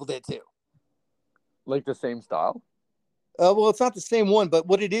from Evil Dead 2. Like the same style? Well, it's not the same one, but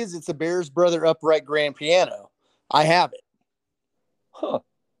what it is, it's a Bears Brother upright grand piano. I have it. Huh.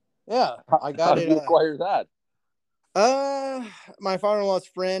 Yeah, I got How it. Did you acquire that? My father-in-law's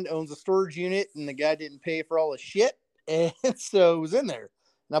friend owns a storage unit, and the guy didn't pay for all the shit, and so it was in there,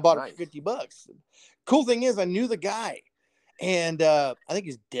 and I bought it for $50. Cool thing is, I knew the guy, and I think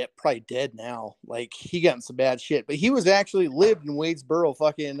he's probably dead now. Like he got in some bad shit, but he was actually lived in Wadesboro,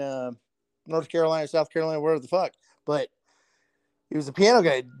 fucking North Carolina, South Carolina, wherever the fuck. But he was a piano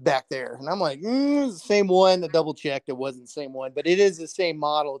guy back there, and I'm like, it's the same one. I double checked, it wasn't the same one, but it is the same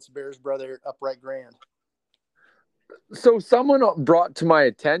model. It's Bears Brother upright grand. So someone brought to my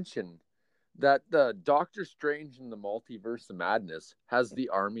attention that the Doctor Strange in the Multiverse of Madness has the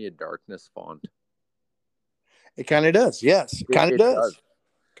Army of Darkness font. It kind of does, yes. Kind of does.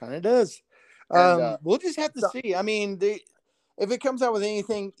 Kind of does. We'll just have to see. I mean, if it comes out with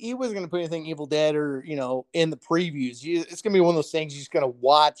anything, he wasn't going to put anything Evil Dead or, in the previews. It's going to be one of those things you're just going to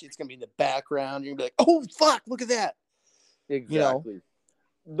watch. It's going to be in the background. You're going to be like, oh, fuck, look at that. Exactly.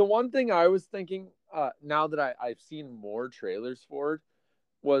 The one thing I was thinking, now that I've seen more trailers for it,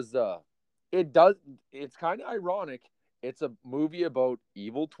 was it's kind of ironic. It's a movie about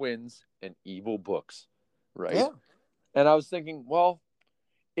evil twins and evil books, right? Yeah. And I was thinking, well,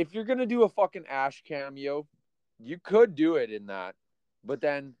 if you're going to do a fucking Ash cameo, you could do it in that, but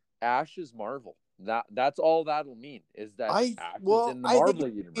then Ash is Marvel. That's all that'll mean is that Ash is in the Marvel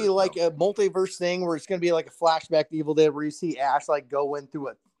universe. Be like a multiverse thing where it's going to be like a flashback to Evil Dead where you see Ash like going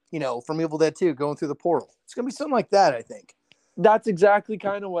through from Evil Dead 2, going through the portal. It's going to be something like that, I think. That's exactly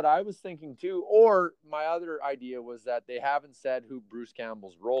kind of what I was thinking too. Or my other idea was that they haven't said who Bruce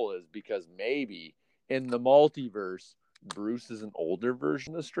Campbell's role is because maybe in the multiverse, Bruce is an older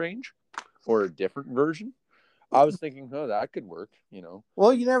version of Strange or a different version. I was thinking, that could work,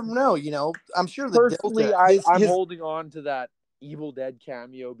 Well, you never know, I'm sure personally, I'm holding on to that Evil Dead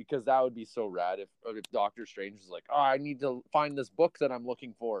cameo because that would be so rad if Doctor Strange was like, I need to find this book that I'm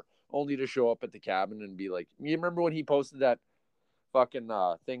looking for, only to show up at the cabin and be like, you remember when he posted that fucking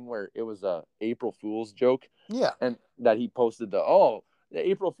thing where it was a April Fool's joke? Yeah. And that he posted the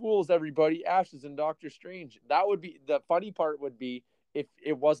April Fool's, everybody, Ash is in Doctor Strange. That would be, the funny part would be if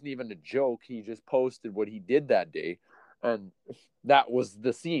it wasn't even a joke, he just posted what he did that day, and that was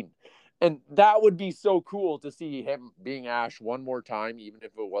the scene. And that would be so cool to see him being Ash one more time, even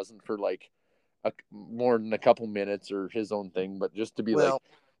if it wasn't for like more than a couple minutes or his own thing, but just to be like, Well,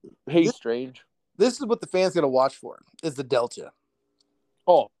 hey, this, Strange. this is what the fans got to watch for is the Delta.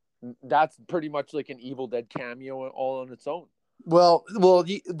 Oh, that's pretty much like an Evil Dead cameo all on its own. Well,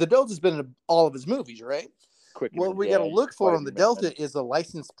 the Delta's been in all of his movies, right? Quick and What the we got to Dead, look for on the Spider-Man, Delta is the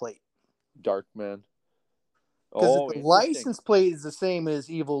license plate. Darkman. Because if Oh, the interesting. license plate is the same as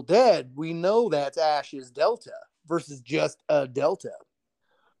Evil Dead, we know that's Ash's Delta versus just a Delta.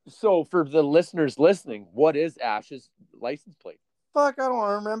 So for the listeners listening, what is Ash's license plate? Fuck, I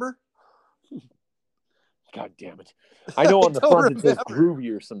don't remember. God damn it. I know I on the don't front it says remember.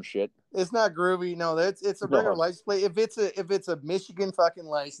 groovy or some shit. It's not groovy. No, it's a regular No. license plate. If it's a Michigan fucking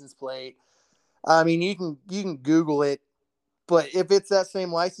license plate, I mean you can Google it. But if it's that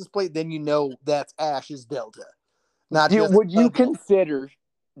same license plate, then you know that's Ash's Delta, not just Would a you Delta. consider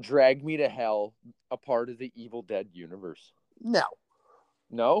Drag Me to Hell a part of the Evil Dead universe? No,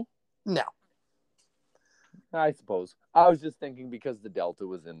 No? no. I suppose. I was just thinking because the Delta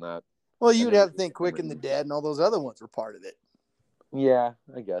was in that. Well, you'd have to think Quick and the Dead and all those other ones were part of it. Yeah,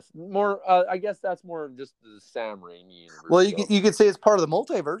 I guess. More I guess that's more just the Sam Raimi universe. Well, you could say it's part of the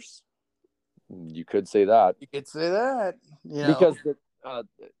multiverse. You could say that. You could say that. You know. Because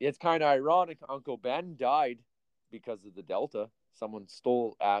it's kind of ironic. Uncle Ben died because of the Delta. Someone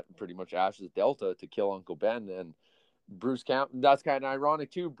stole pretty much Ash's Delta to kill Uncle Ben, and Bruce Campbell. That's kind of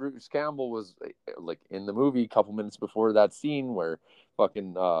ironic too. Bruce Campbell was like in the movie a couple minutes before that scene where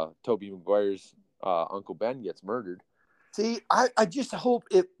fucking Tobey Maguire's Uncle Ben gets murdered. See, I just hope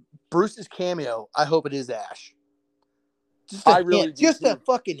Bruce's cameo. I hope it is Ash. Just a hint, just a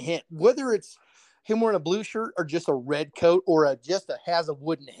fucking hint. Whether it's him wearing a blue shirt or just a red coat or has a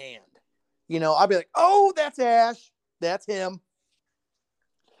wooden hand. You know, I'll be like, oh, that's Ash. That's him.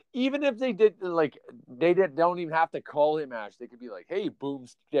 Even if they did don't even have to call him Ash. They could be like, hey,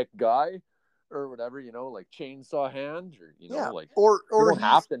 boomstick guy or whatever, you know, like chainsaw hand or, you know, like, or you don't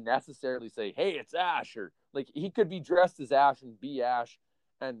have to necessarily say, hey, it's Ash, or like he could be dressed as Ash and be Ash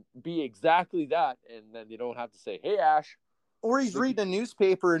and be exactly that. And then you don't have to say, hey, Ash. Or he's reading a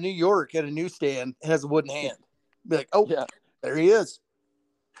newspaper in New York at a newsstand and has a wooden hand. Be like, oh, yeah, there he is.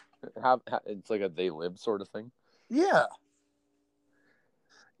 It's like a They Live sort of thing. Yeah.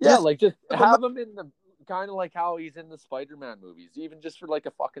 Yeah, like just have him in the kind of like how he's in the Spider-Man movies, even just for like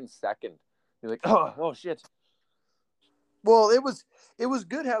a fucking second. You're like, oh shit. Well, it was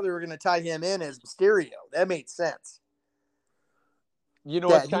good how they were going to tie him in as Mysterio. That made sense. You know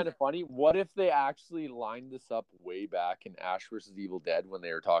what's kind of funny? What if they actually lined this up way back in Ash vs. Evil Dead when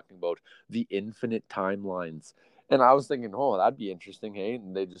they were talking about the infinite timelines? And I was thinking, oh, that'd be interesting, hey?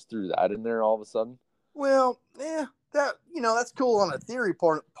 And they just threw that in there all of a sudden. Well, yeah, that's cool on a theory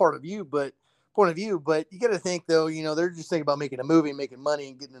point of view, but you got to think though, they're just thinking about making a movie, and making money,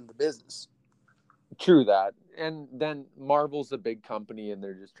 and getting into the business. True that, and then Marvel's a big company, and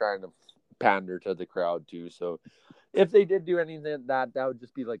they're just trying to pander to the crowd too. So, if they did do anything that would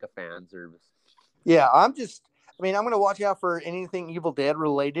just be like a fan service. Yeah, I'm going to watch out for anything Evil Dead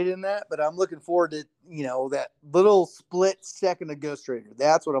related in that, but I'm looking forward to that little split second of Ghost Rider.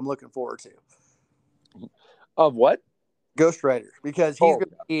 That's what I'm looking forward to. Of what? Ghost Rider, because he's going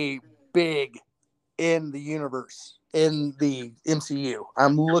to be big in the universe, in the MCU.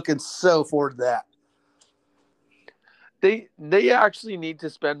 I'm looking so forward to that. They actually need to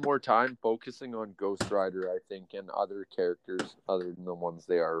spend more time focusing on Ghost Rider, I think, and other characters other than the ones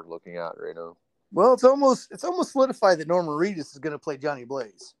they are looking at right now. Well, it's almost solidified that Norman Reedus is going to play Johnny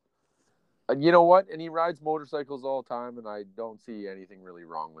Blaze. You know what? And he rides motorcycles all the time, and I don't see anything really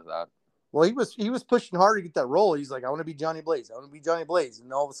wrong with that. Well, he was pushing hard to get that role. He's like, I want to be Johnny Blaze. I want to be Johnny Blaze.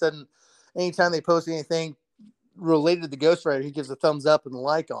 And all of a sudden, anytime they post anything related to the Ghost Rider, he gives a thumbs up and a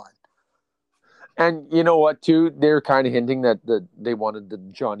like on. And you know what, too? They're kind of hinting that they wanted the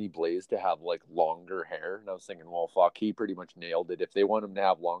Johnny Blaze to have, like, longer hair. And I was thinking, well, fuck, he pretty much nailed it. If they want him to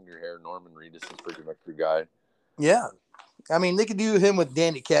have longer hair, Norman Reedus is pretty much the guy. Yeah. I mean, they could do him with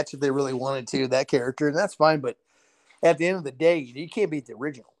Danny Ketch if they really wanted to, that character, and that's fine. But at the end of the day, you can't beat the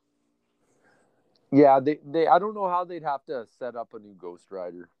original. Yeah, they I don't know how they'd have to set up a new Ghost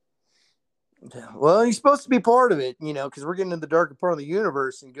Rider. Well, he's supposed to be part of it, because we're getting into the darker part of the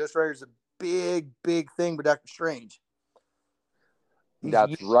universe, and Ghost Rider's a big thing with Doctor Strange.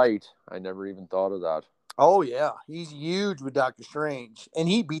 That's right. I never even thought of that. Oh, yeah. He's huge with Doctor Strange, and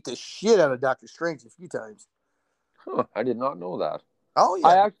he beat the shit out of Doctor Strange a few times. Huh, I did not know that. Oh,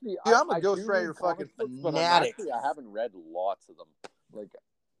 yeah. Dude, I'm a Ghost Rider fucking fanatic. I haven't read lots of them. like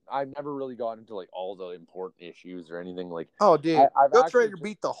I've never really gotten into like all the important issues or anything. Like, Oh, dude, I've Ghost actually Rider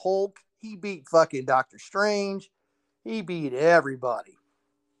beat the Hulk. He beat fucking Doctor Strange. He beat everybody.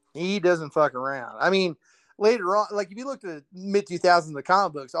 He doesn't fuck around. I mean, later on, like if you look at the mid 2000s, the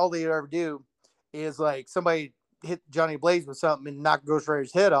comic books, all they ever do is like somebody hit Johnny Blaze with something and knock Ghost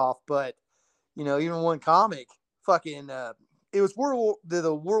Rider's head off. But you know, even one comic, fucking, it was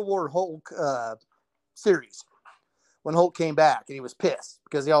the World War Hulk series when Hulk came back and he was pissed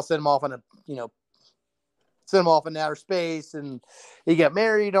because they all sent him off on a, you know, sent him off in outer space and he got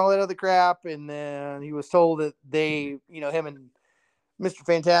married and all that other crap. And then he was told that they, you know, him and Mr.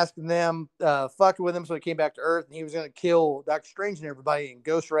 Fantastic and them fucking with him. So he came back to Earth and he was going to kill Doctor Strange and everybody. And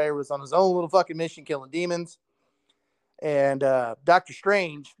Ghost Rider was on his own little fucking mission killing demons. And Doctor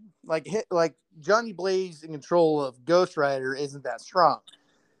Strange, like Johnny Blaze in control of Ghost Rider isn't that strong.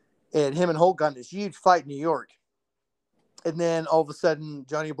 And him and Hulk got in this huge fight in New York. And then all of a sudden,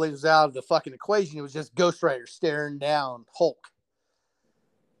 Johnny Blaze was out of the fucking equation. It was just Ghost Rider staring down Hulk.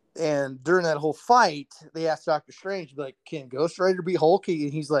 And during that whole fight, they asked Doctor Strange, like, can Ghost Rider beat Hulk?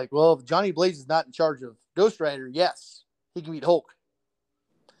 And he's like, well, if Johnny Blaze is not in charge of Ghost Rider, yes, he can beat Hulk.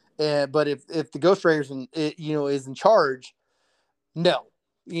 But if the Ghost Rider is in charge, no,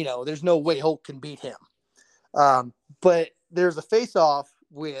 you know, there's no way Hulk can beat him. But there's a face-off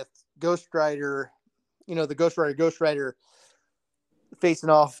with Ghost Rider, you know, the Ghost Rider facing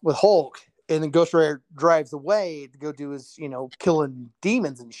off with Hulk, and then Ghost Rider drives away to go do his, you know, killing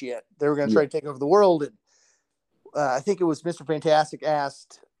demons and shit. They were going to try to take over the world, and I think it was Mr. Fantastic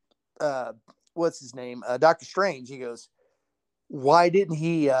asked, what's his name, Doctor Strange. He goes, why didn't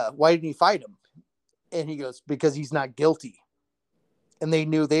he fight him? And he goes, because he's not guilty. And they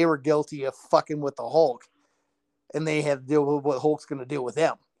knew they were guilty of fucking with the Hulk, and they had to deal with what Hulk's going to deal with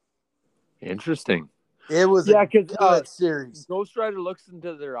them. Interesting. It was a good series. Ghost Rider looks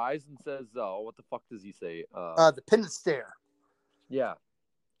into their eyes and says, "Oh, what the fuck does he say?" The pendant stare. Yeah,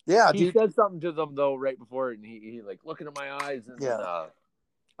 He said something to them though right before, and he like look into my eyes, and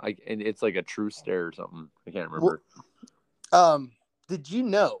and it's like a true stare or something. I can't remember. Did you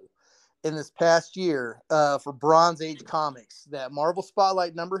know in this past year for Bronze Age comics that Marvel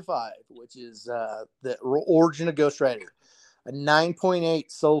Spotlight #5, which is the origin of Ghost Rider, a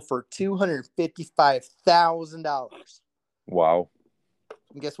 9.8 sold for $255,000. Wow.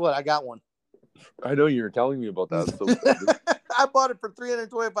 And guess what? I got one. I know you were telling me about that. So I bought it for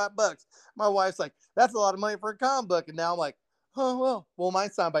 $325. My wife's like, that's a lot of money for a comic book. And now I'm like, oh, well,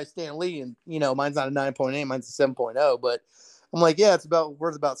 mine's signed by Stan Lee. And, you know, mine's not a 9.8, mine's a 7.0. But I'm like, yeah, it's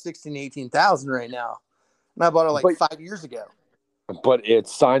worth about $16,000 to $18,000 right now. And I bought it 5 years ago. But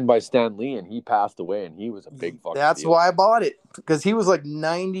it's signed by Stan Lee, and he passed away, and he was a big fucking That's deal. why I bought it, because he was like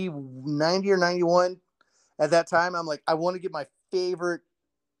 90 or 91 at that time. I'm like, I want to get my favorite,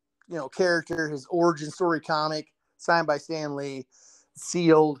 you know, character, his origin story comic, signed by Stan Lee,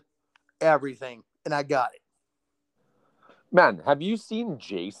 sealed, everything, and I got it. Man, have you seen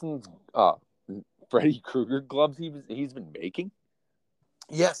Jason's Freddy Krueger gloves he's been making?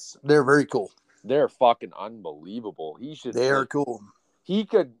 Yes, they're very cool. They're fucking unbelievable. They're cool. He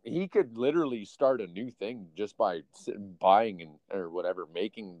could literally start a new thing just by buying or whatever,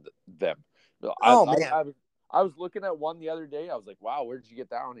 making them. Man. I was looking at one the other day. I was like, wow, where did you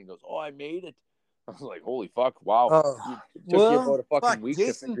get that one? He goes, oh, I made it. I was like, holy fuck, wow. It took you about a fucking week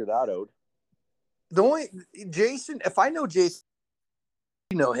to figure that out. If I know Jason,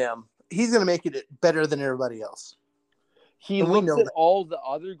 you know him, he's going to make it better than everybody else. He looked at all the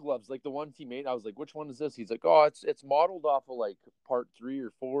other gloves, like the ones he made. I was like, which one is this? He's like, oh, it's modeled off of like part 3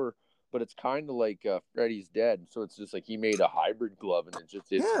 or 4, but it's kind of like Freddy's Dead. So it's just like he made a hybrid glove, and it's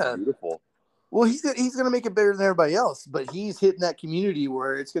beautiful. Well, he's going to make it better than everybody else, but he's hitting that community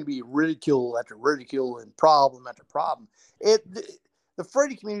where it's going to be ridicule after ridicule and problem after problem. The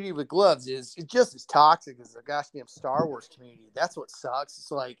Freddy community with gloves it's just as toxic as the goddamn Star Wars community. That's what sucks.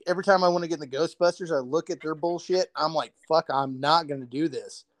 It's like every time I want to get in the Ghostbusters, I look at their bullshit. I'm like, fuck, I'm not going to do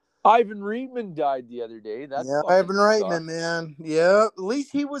this. Ivan Reitman died the other day. Ivan Reitman, man. Yeah, at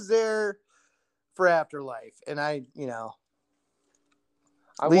least he was there for Afterlife, and at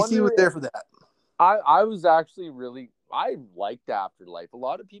least he was there for that. I was actually I liked Afterlife. A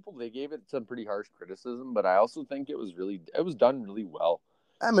lot of people, they gave it some pretty harsh criticism, but I also think it was done really well.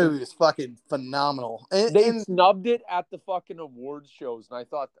 That movie was fucking phenomenal. They snubbed it at the fucking awards shows, and I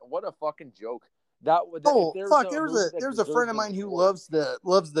thought, what a fucking joke. There's a friend of mine who loves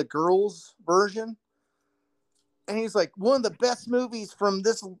the girls version, and he's like, one of the best movies from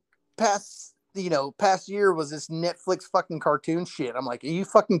this past year was this Netflix fucking cartoon shit. I'm like, are you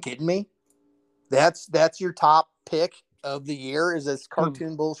fucking kidding me? That's your top pick of the year is this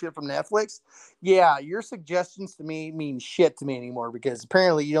cartoon bullshit from Netflix. Yeah, your suggestions to me mean shit to me anymore because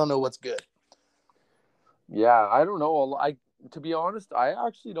apparently you don't know what's good. Yeah, I don't know. To be honest, I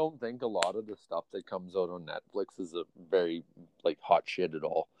actually don't think a lot of the stuff that comes out on Netflix is a very like hot shit at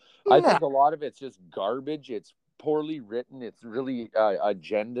all. I Nah. think a lot of it's just garbage. It's poorly written. It's really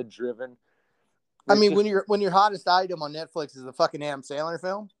agenda driven. I It's mean, just when your hottest item on Netflix is a fucking Adam Sandler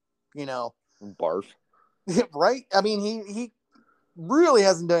film, you know, barf. right? I mean, he really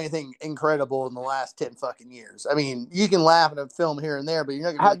hasn't done anything incredible in the last 10 fucking years. I mean, you can laugh at a film here and there, but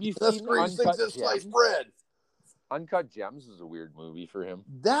you're not gonna be Have like, you that's seen the greatest thing Uncut since sliced Gems? bread. Uncut Gems is a weird movie for him.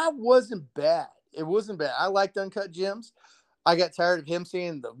 That wasn't bad. It wasn't bad. I liked Uncut Gems. I got tired of him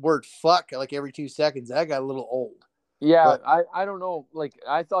saying the word fuck like every 2 seconds. That got a little old. Yeah, But I don't know. Like,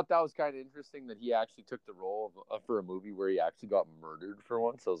 I thought that was kind of interesting that he actually took the role of for a movie where he actually got murdered for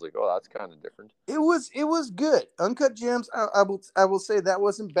once. I was like, oh, that's kind of different. it was good. Uncut Gems, I will say that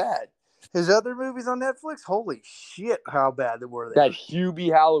wasn't bad. His other movies on Netflix, holy shit, how bad they were. That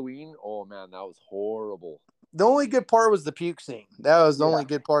Hubie Halloween, oh man, that was horrible. The only good part was the puke scene. That was the Yeah. only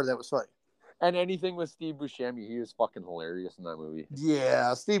good part that was funny. And anything with Steve Buscemi, he was fucking hilarious in that movie.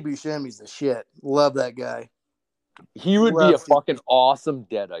 Yeah, Steve Buscemi's the shit. Love that guy. He would be a fucking awesome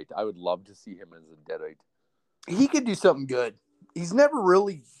Deadite. I would love to see him as a Deadite. He could do something good. He's never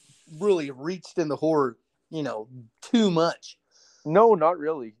really reached into horror, too much. No, not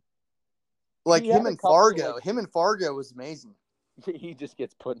really. Like him and Fargo. Him and Fargo was amazing. He just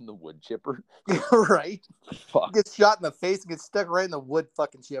gets put in the wood chipper. Right? Fuck. Gets shot in the face and gets stuck right in the wood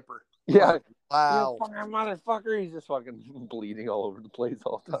fucking chipper. Yeah. Like, wow. You fucking motherfucker. He's just fucking bleeding all over the place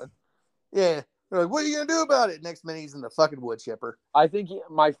all the time. Yeah. They're like, what are you going to do about it? Next minute, he's in the fucking wood chipper. I think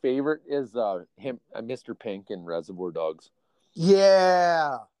my favorite is him, Mr. Pink in Reservoir Dogs.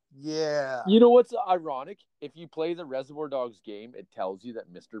 Yeah. Yeah. You know what's ironic? If you play the Reservoir Dogs game, it tells you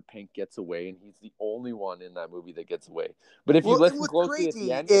that Mr. Pink gets away, and he's the only one in that movie that gets away. But if you listen closely at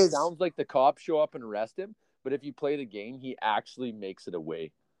the end, it sounds like the cops show up and arrest him. But if you play the game, he actually makes it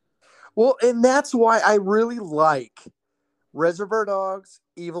away. Well, and that's why I really like Reservoir Dogs,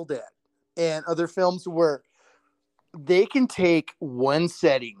 Evil Dead, and other films where they can take one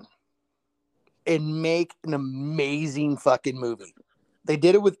setting and make an amazing fucking movie. They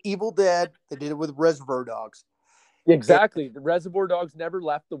did it with Evil Dead. They did it with Reservoir Dogs. Exactly. The Reservoir Dogs never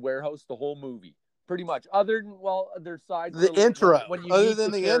left the warehouse the whole movie. Pretty much. Other than, their side. The intro. When you other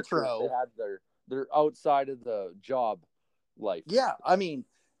than the intro. They had their outside of the job life. Yeah. I mean,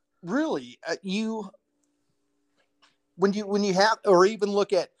 really, when you have, or even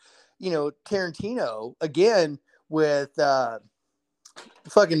look at, Tarantino again with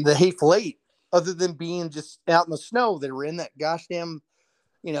fucking The Hateful Eight, other than being just out in the snow, they were in that gosh damn,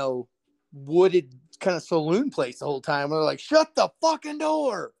 wooded kind of saloon place the whole time. They're like, shut the fucking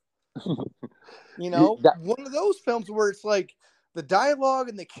door. One of those films where it's like the dialogue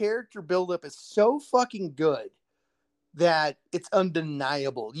and the character buildup is so fucking good that it's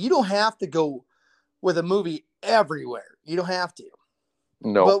undeniable. You don't have to go with a movie everywhere. You don't have to.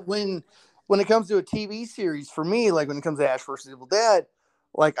 No. But when it comes to a TV series, for me, like when it comes to Ash vs. Evil Dead,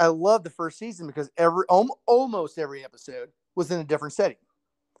 like I love the first season because almost every episode was in a different setting.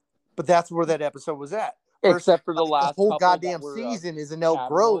 But that's where that episode was at. Except for the last whole goddamn season is in Elk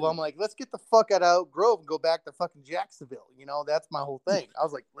Grove. I'm like, let's get the fuck out of Elk Grove and go back to fucking Jacksonville. That's my whole thing. I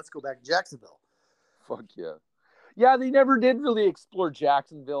was like, let's go back to Jacksonville. Fuck yeah. Yeah, they never did really explore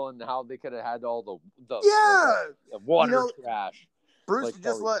Jacksonville and how they could have had all the water trash. Bruce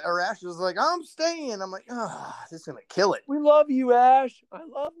Ash was like, I'm staying. I'm like, this is gonna kill it. We love you, Ash. I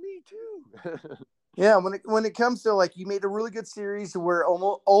love me too. Yeah, when it comes to like, you made a really good series where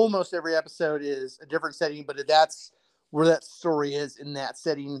almost every episode is a different setting, but that's where that story is in that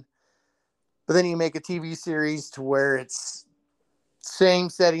setting. But then you make a TV series to where it's same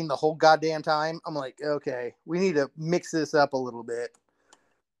setting the whole goddamn time. I'm like, okay, we need to mix this up a little bit.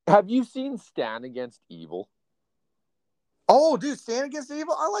 Have you seen Stand Against Evil? Oh, dude, Stand Against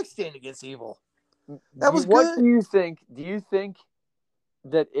Evil? I like Stand Against Evil. That was good. What do you think? Do you think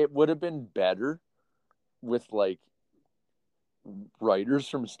that it would have been better with like writers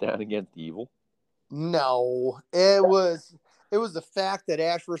from Stand Against Evil? No, it was the fact that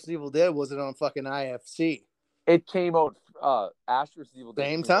Ash vs. Evil Dead wasn't on fucking IFC. It came out Ash vs. Evil Dead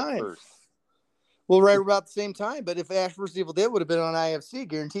same time first. Well, right about the same time. But if Ash vs. Evil Dead would have been on IFC,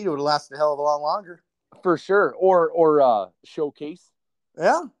 guaranteed it would have lasted a hell of a lot longer. For sure, or Showcase.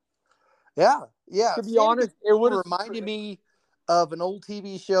 Yeah. To be honest, it would have reminded me of an old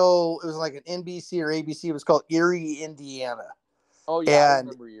TV show. It was like an NBC or ABC. It was called Erie, Indiana. Oh yeah, I And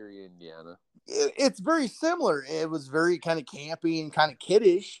remember Erie, Indiana. it's very similar. It was very kind of campy and kind of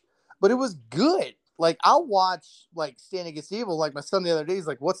kiddish, but it was good. Like I'll watch like Stand Against Evil. Like my son the other day, he's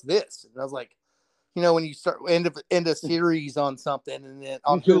like, "What's this?" And I was like, when you start end a series on something, and then You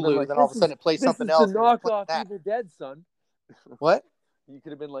on could have been Hulu, like, then all of a sudden it plays this something is the else, and it was playing knockoff that. Evil Dead, son. What? You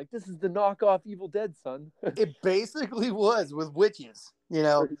could have been like, this is the knockoff Evil Dead, son. It basically was with witches, you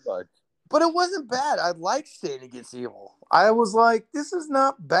know. Pretty much. But it wasn't bad. I liked Stand Against Evil. I was like, this is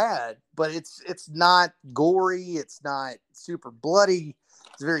not bad, but it's not gory. It's not super bloody.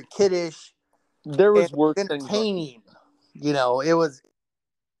 It's very kiddish There and was worse things on TV. entertaining. It was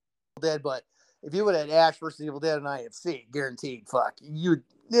Dead, but if you would have had Ash versus Evil Dead on IFC, guaranteed, it would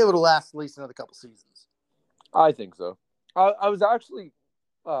have lasted at least another couple seasons. I think so. I was actually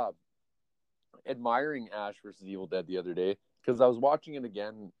uh, admiring Ash versus Evil Dead the other day because I was watching it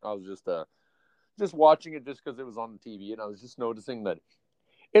again. I was just watching it just because it was on the TV, and I was just noticing that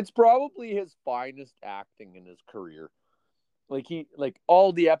it's probably his finest acting in his career. Like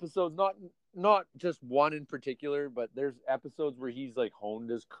all the episodes, not just one in particular, but there's episodes where he's like honed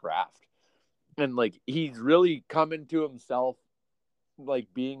his craft and like he's really come into himself, like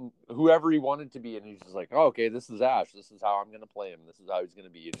being whoever he wanted to be, and he's just like, oh, okay, this is Ash, this is how I'm gonna play him, this is how he's gonna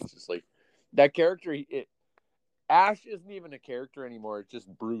be, and it's just like that character. Ash isn't even a character anymore; it's just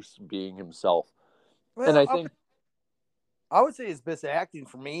Bruce being himself. And Well, I think I would say his best acting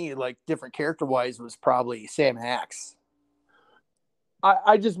for me, like different character wise, was probably Sam Axe.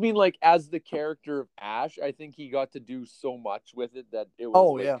 I just mean like as the character of Ash, I think he got to do so much with it that it was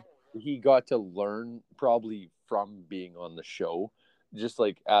Oh like yeah, he got to learn probably from being on the show, just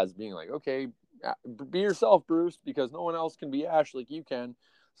like as being like, okay, be yourself, Bruce, because no one else can be Ash like you can.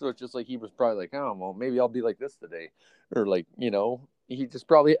 So it's just like he was probably like, oh well, maybe I'll be like this today, or like he just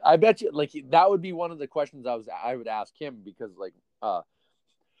probably. I bet you like that would be one of the questions I would ask him because like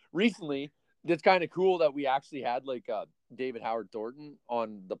recently it's kind of cool that we actually had like David Howard Thornton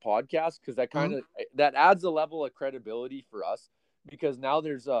on the podcast because that kind of that adds a level of credibility for us because now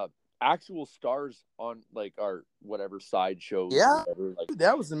there's actual stars on like our whatever side shows or yeah, whatever like.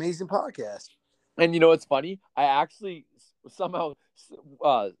 that was an amazing podcast. And it's funny, I actually somehow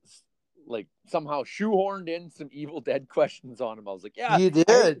uh somehow shoehorned in some Evil Dead questions on him. I was like, yeah, You I hate to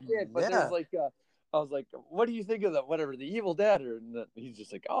did, say it, but there's yeah, like I was like, what do you think of the whatever the Evil Dead? And he's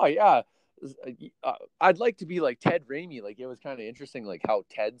just like, oh yeah, I'd like to be like Ted Raimi. Like it was kind of interesting, like how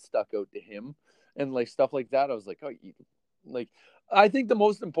Ted stuck out to him and like stuff like that. I was like, oh, like I think the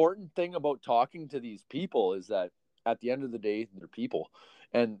most important thing about talking to these people is that at the end of the day, they're people.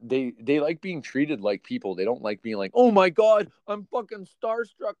 And they like being treated like people. They don't like being like, oh my god, I'm fucking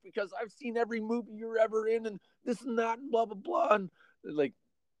starstruck because I've seen every movie you're ever in, and this and that, and blah blah blah. And like,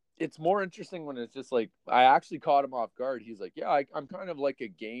 it's more interesting when it's just like I actually caught him off guard. He's like, yeah, I'm kind of like a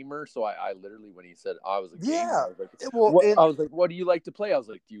gamer. So I literally when he said I was a gamer, yeah. I was like, Well, what? and I was like, what do you like to play? I was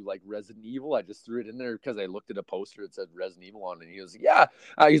like, do you like Resident Evil? I just threw it in there because I looked at a poster that said Resident Evil on it. And he was like, yeah.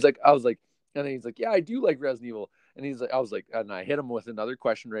 He's like, I was like, and then he's like, yeah, I do like Resident Evil. And he's like, I was like, and I hit him with another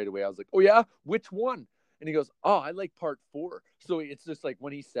question right away. I was like, oh yeah, which one? And he goes, oh, I like part 4. So it's just like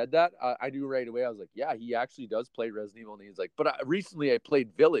when he said that, I knew right away. I was like, yeah, he actually does play Resident Evil. And he's like, but recently I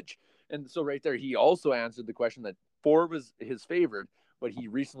played Village. And so right there, he also answered the question that 4 was his favorite, but he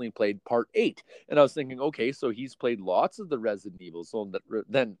recently played part 8. And I was thinking, okay, so he's played lots of the Resident Evil. So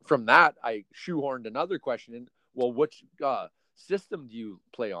then from that, I shoehorned another question in. Well, which system do you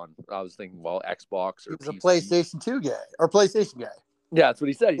play on? I was thinking, well, Xbox or he was a PC. PlayStation 2 guy or PlayStation guy. Yeah, that's what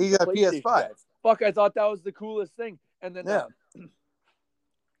he said. He He was a got a PlayStation PS5. guy. Fuck, I thought that was the coolest thing. And then, Yeah,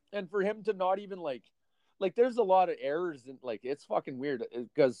 and for him to not even like, there's a lot of errors and like it's fucking weird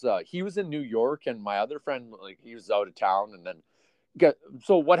because he was in New York and my other friend like he was out of town and then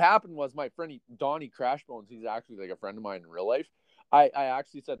so what happened was my friend Donnie Crashbones, he's actually like a friend of mine in real life. I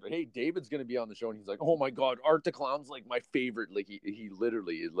actually said, hey, David's gonna be on the show, and he's like, oh my god, Art the Clown's like my favorite. Like he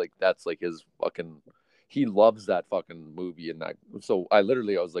literally is like that's like his fucking. He loves that fucking movie and that. So I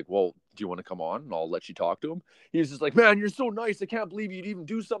was like, well, do you want to come on and I'll let you talk to him? He was just like, man, you're so nice. I can't believe you'd even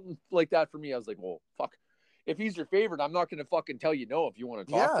do something like that for me. I was like, well, fuck. If he's your favorite, I'm not gonna fucking tell you no if you want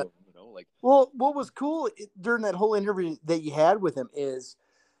to talk yeah. to him. Like. Well, what was cool during that whole interview that you had with him is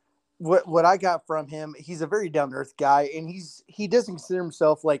what I got from him. He's a very down to earth guy, and he doesn't consider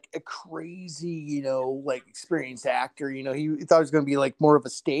himself like a crazy, like experienced actor. He thought he was going to be like more of a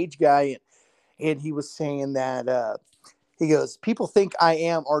stage guy, and he was saying that he goes, people think I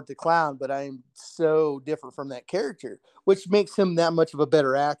am Art the Clown, but I'm so different from that character, which makes him that much of a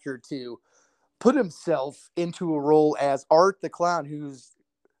better actor to put himself into a role as Art the Clown, who's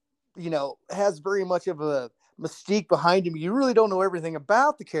has very much of a mystique behind him. You really don't know everything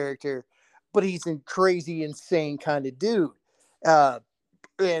about the character, but he's a crazy, insane kind of dude.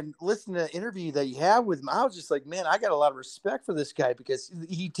 And listen to the interview that you have with him, I was just like, man, I got a lot of respect for this guy because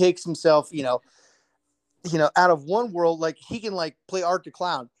he takes himself, out of one world, like he can like play Art the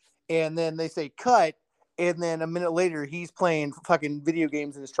Clown, and then they say cut, and then a minute later he's playing fucking video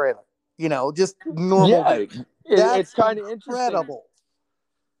games in his trailer. Just normal. Yeah, That's it's kind of interesting. incredible.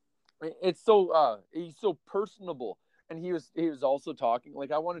 It's so he's so personable, and he was also talking.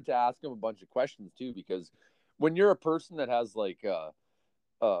 Like I wanted to ask him a bunch of questions too, because when you're a person that has like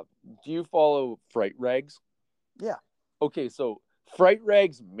do you follow Fright Rags? Yeah. Okay, so Fright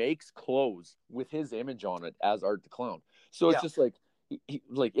Rags makes clothes with his image on it as Art the Clown. So it's just like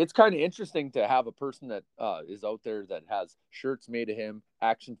like it's kind of interesting to have a person that is out there that has shirts made of him,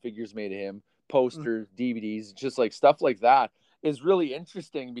 action figures made of him, posters, DVDs, just like stuff like that is really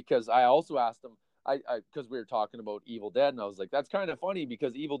interesting, because I also asked him, because we were talking about Evil Dead, and I was like, that's kind of funny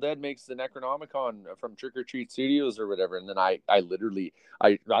because Evil Dead makes the Necronomicon from Trick or Treat Studios or whatever. And then I literally,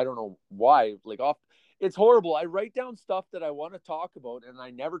 I don't know why, like it's horrible. I write down stuff that I want to talk about, and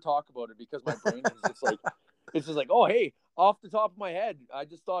I never talk about it because my brain is just like, it's just like, oh, hey, off the top of my head, I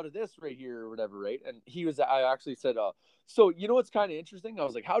just thought of this right here or whatever, right? And I actually said, so you know what's kind of interesting? I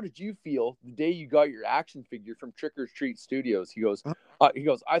was like, how did you feel the day you got your action figure from Trick or Treat Studios? He goes,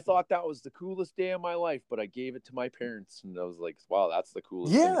 I thought that was the coolest day of my life, but I gave it to my parents. And I was like, wow, that's the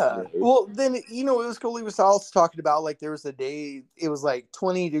coolest thing. Yeah. Well, then, it was cool. He was also talking about, like, there was a day, it was like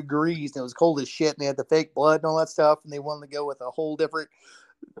 20 degrees and it was cold as shit, and they had the fake blood and all that stuff, and they wanted to go with a whole different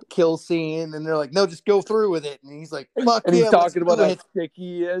kill scene, and they're like, no, just go through with it. And he's like, fuck and yeah, he's talking about how sick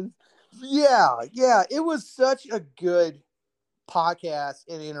he is. Yeah. It was such a good podcast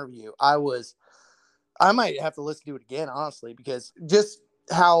and interview. I might have to listen to it again, honestly, because just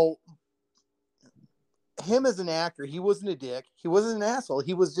how him as an actor, he wasn't a dick. He wasn't an asshole.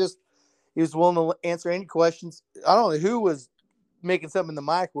 He was willing to answer any questions. I don't know who was making something in the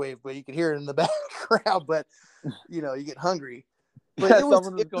microwave, but you could hear it in the background. But you get hungry. But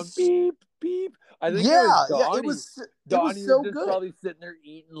someone was going beep beep. I think it was Donnie so was just good. probably sitting there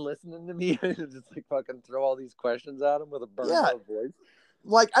eating, listening to me, and just like fucking throw all these questions at him with a burnt out voice.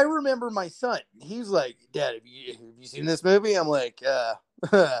 Like, I remember my son. He's like, Dad, have you seen this movie? I'm like,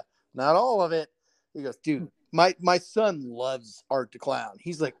 not all of it. He goes, dude, my son loves Art the Clown.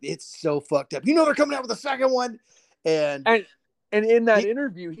 He's like, it's so fucked up. They're coming out with a second one. And in that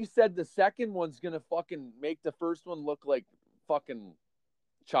interview, he said the second one's gonna fucking make the first one look like fucking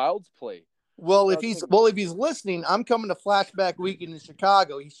child's play. Well, if he's listening, I'm coming to Flashback Weekend in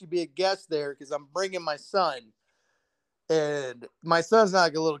Chicago. He should be a guest there because I'm bringing my son. And my son's not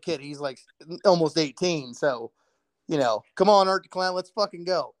like a little kid. He's like almost 18. So, come on, Art the Clown, let's fucking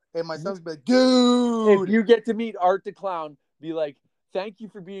go. And my son's be like, dude. If you get to meet Art the Clown, be like, thank you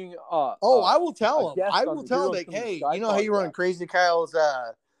for being I will tell him. I will tell him, like, hey, you know how you run Crazy Kyle's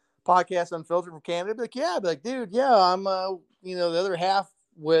podcast Unfiltered from Canada? Be like, yeah. Be like, dude, yeah, I'm the other half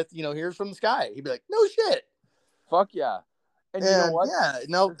with, Here's from the Sky. He'd be like, no shit. Fuck yeah. And you know what? Yeah,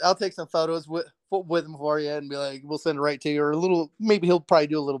 no, I'll take some photos with him for you and be like, we'll send it right to you, or maybe he'll probably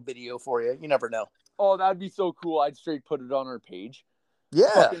do a little video for you. You never know. Oh, that'd be so cool. I'd straight put it on our page. Yeah.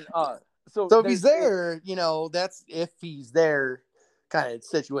 Fucking, so if he's there, that's if he's there kind of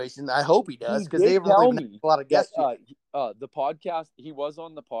situation. I hope he does, because they've really a lot of guests. The podcast, he was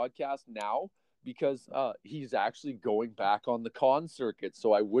on the podcast now because he's actually going back on the con circuit.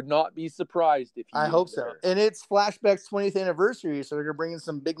 So I would not be surprised if I hope so. And it's Flashback's 20th anniversary, so they're going to bring in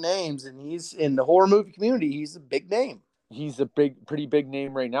some big names, and he's in the horror movie community. He's a big name. He's a pretty big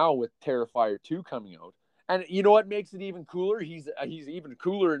name right now with Terrifier 2 coming out. And you know what makes it even cooler? He's even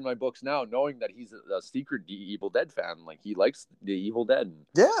cooler in my books now, knowing that he's a secret Evil Dead fan. Like, he likes the Evil Dead. And,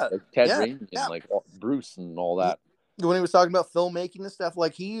 like Ted Raimi and like Bruce and all that. When he was talking about filmmaking and stuff,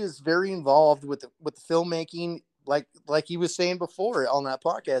 like, he is very involved with the filmmaking. Like he was saying before on that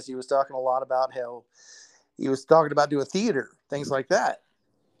podcast, he was talking a lot about how he was talking about doing theater, things like that.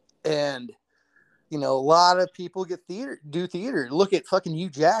 And, a lot of people do theater. Look at fucking Hugh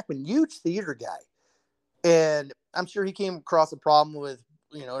Jackman, huge theater guy. And I'm sure he came across a problem with,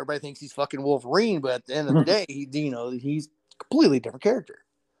 everybody thinks he's fucking Wolverine, but at the end of the day, he's a completely different character.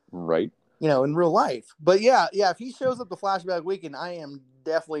 Right. In real life. But yeah, if he shows up to Flashback Weekend, I am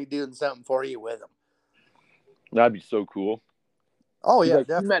definitely doing something for you with him. That'd be so cool. Oh, yeah,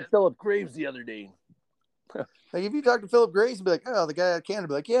 definitely. You met Philip Graves the other day. Like, if you talk to Philip Graves, he'd be like, oh, the guy out of Canada,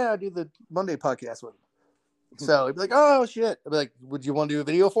 be like, yeah, I do the Monday podcast with him. So he'd be like, oh, shit. I'd be like, would you want to do a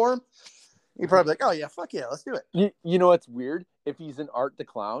video for him? He'd probably be like, oh yeah, fuck yeah, let's do it. You know what's weird? If he's in Art the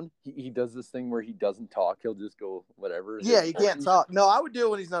Clown, he does this thing where he doesn't talk. He'll just go whatever. Yeah, he can't talk. No, I would do it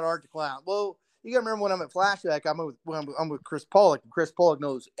when he's not Art the Clown. Well, you gotta remember when I'm at Flashback, I'm with Chris Pollock, and Chris Pollock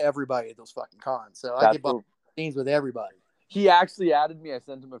knows everybody at those fucking cons. So I get scenes with everybody. He actually added me. I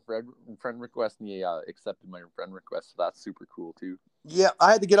sent him a friend request, and he accepted my friend request. So that's super cool too. Yeah,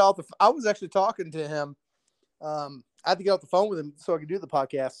 I had to get off the. I was actually talking to him. I had to get off the phone with him so I could do the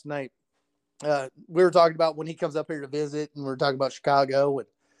podcast tonight. We were talking about when he comes up here to visit, and we were talking about Chicago and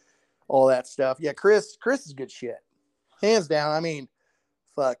all that stuff. Yeah, Chris is good shit, hands down. I mean,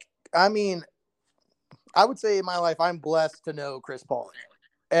 fuck. I mean, I would say in my life, I'm blessed to know Chris Paul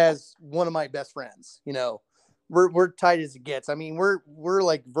as one of my best friends. You know, we're tight as it gets. I mean, we're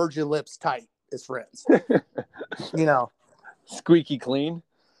like Virgin Lips tight as friends. You know, squeaky clean.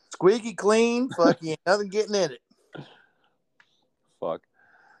 Fucking nothing getting in it. Fuck.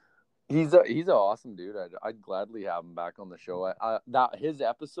 He's an awesome dude. I'd gladly have him back on the show. That his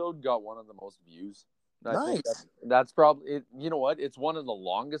episode got one of the most views. Nice. That's probably it. You know what? It's one of the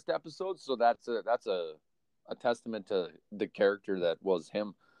longest episodes, so that's a testament to the character that was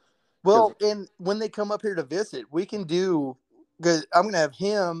him. Well, and when they come up here to visit, we can do. Because I'm gonna have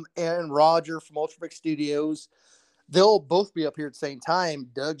him and Roger from Ultravix Studios. They'll both be up here at the same time.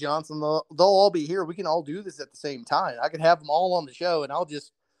 Doug Johnson, they'll all be here. We can all do this at the same time. I can have them all on the show, and I'll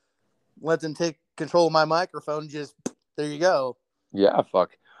just let them take control of my microphone. Just there you go. Yeah,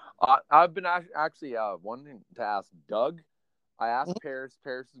 fuck. I've been actually wanting to ask Doug. I asked Paris.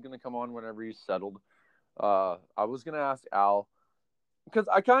 Paris is going to come on whenever he's settled. I was going to ask Al because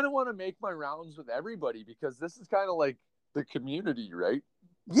I kind of want to make my rounds with everybody because this is kind of like the community, right?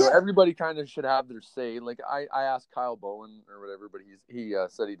 Yeah. So everybody kind of should have their say. Like I asked Kyle Bowen or whatever, but he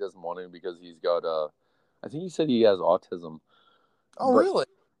said he doesn't want to because he's got I think he said he has autism. Oh, really?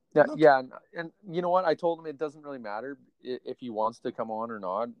 Yeah, okay. Yeah, and you know what? I told him it doesn't really matter if he wants to come on or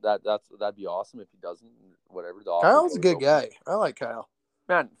not. That'd be awesome. If he doesn't, whatever. Kyle's a good guy. I like Kyle.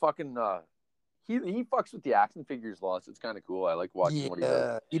 Man, fucking he fucks with the action figures lots. It's kind of cool. I like watching what he does.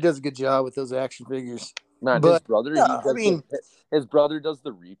 Yeah, he does a good job with those action figures. Man, his brother, his brother does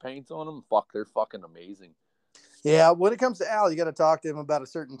the repaints on them. Fuck, they're fucking amazing. Yeah, when it comes to Al, you got to talk to him about a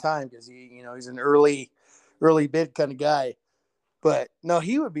certain time because he's an early bid kind of guy. But no,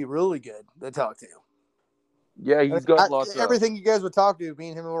 he would be really good to talk to. Yeah, he's got lots of everything you guys would talk to. Me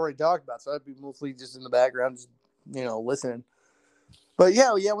and him have already talked about, so I'd be mostly just in the background, just, listening. But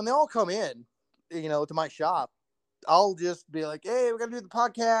yeah, when they all come in, to my shop, I'll just be like, "Hey, we're gonna do the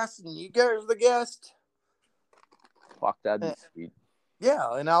podcast, and you guys are the guest." Fuck, that'd be sweet.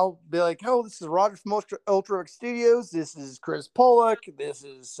 Yeah, and I'll be like, "Oh, this is Roger from Ultravix Studios. This is Chris Pollock. This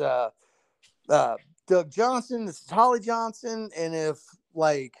is Doug Johnson. This is Holly Johnson." And if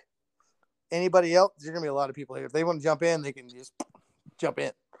like anybody else, there's gonna be a lot of people here. If they want to jump in, they can just jump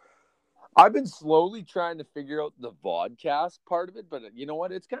in. I've been slowly trying to figure out the vodcast part of it, but you know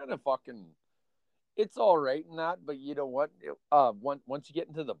what? It's kind of fucking. It's all right in that, but you know what? Once you get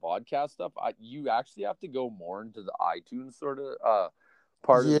into the vodcast stuff, you actually have to go more into the iTunes sort of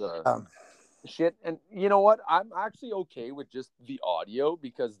part of the shit. And you know what? I'm actually okay with just the audio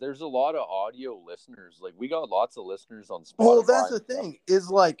because there's a lot of audio listeners. Like we got lots of listeners on Spotify. Well, that's the thing is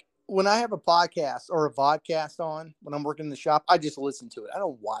like when I have a podcast or a vodcast on when I'm working in the shop, I just listen to it. I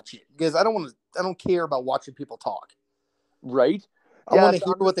don't watch it because I don't care about watching people talk. Right. I want to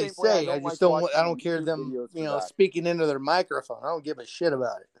hear what they say. I just don't. I don't care them, speaking into their microphone. I don't give a shit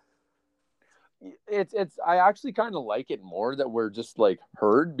about it. It's. I actually kind of like it more that we're just like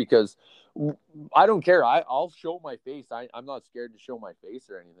heard because I don't care. I'll show my face. I'm not scared to show my face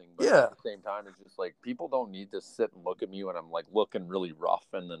or anything. But at the same time, it's just like people don't need to sit and look at me when I'm like looking really rough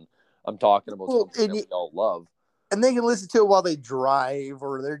and then I'm talking about something that we all love. And they can listen to it while they drive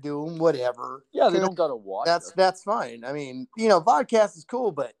or they're doing whatever. Yeah, they don't gotta watch. That's fine. I mean, vodcast is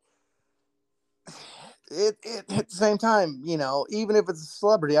cool, but it at the same time, even if it's a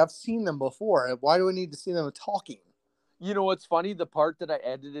celebrity, I've seen them before. Why do I need to see them talking? You know what's funny? The part that I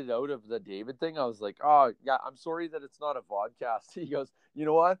edited out of the David thing, I was like, "Oh yeah, I'm sorry that it's not a vodcast." He goes, "You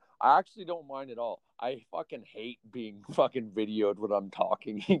know what? I actually don't mind at all. I fucking hate being fucking videoed when I'm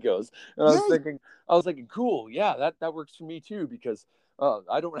talking." He goes, and I was thinking, cool, yeah, that works for me too because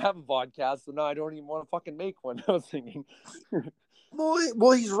I don't have a vodcast, so now I don't even want to fucking make one. I was thinking.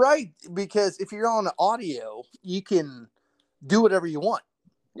 Well, he's right because if you're on audio, you can do whatever you want.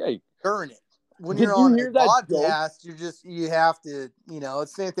 Yeah, you earn it. When you're on a podcast, you have to, it's the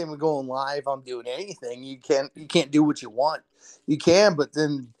same thing with going live on doing anything. You can't do what you want. You can, but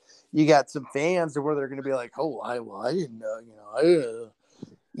then you got some fans where they're going to be like, "Oh, I didn't know,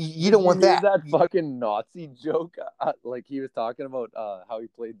 You Did don't you want hear that. that fucking Nazi joke? Like he was talking about how he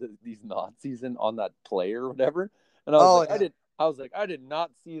played these Nazis on that play or whatever. And I was Oh like, yeah. I did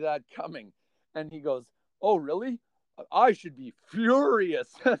not see that coming. And he goes, "Oh really? I should be furious."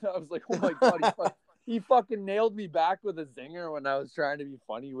 And I was like, "Oh my god, he fucking nailed me back with a zinger when I was trying to be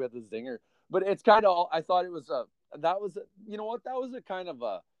funny with a zinger." But it's kind of, I thought it was you know what, that was a kind of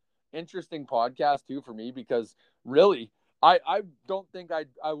a interesting podcast too for me, because really I don't think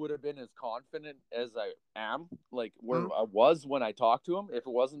I would have been as confident as I am, like where I was when I talked to him, if it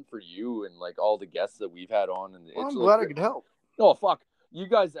wasn't for you and like all the guests that we've had on. And Well, it's I'm like, glad I could help. oh fuck, you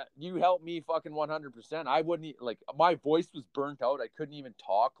guys, you helped me fucking 100%. I wouldn't like, my voice was burnt out. I couldn't even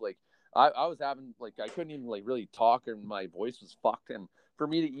talk. Like I was having like, I couldn't even like really talk, and my voice was fucked. And for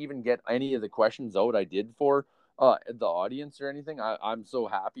me to even get any of the questions out I did for the audience or anything, I'm so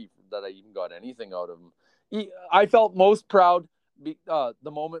happy that I even got anything out of him. I felt most proud the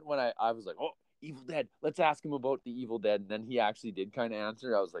moment when I was like, oh, Evil Dead, let's ask him about the Evil Dead. And then he actually did kind of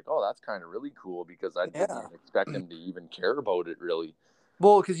answer. I was like, oh, that's kind of really cool, because I didn't Yeah. even expect him to even care about it, really.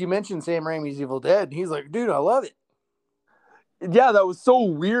 Well, because you mentioned Sam Raimi's Evil Dead, and he's like, dude, I love it. Yeah, that was so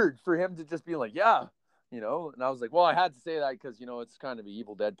weird for him to just be like, yeah, you know. And I was like, well, I had to say that because, you know, it's kind of an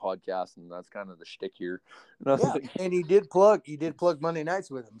Evil Dead podcast, and that's kind of the shtick here. And I was Yeah, like, and he did plug Monday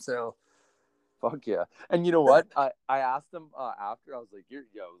nights with him. So fuck yeah. And you know what? I asked him after, I was like,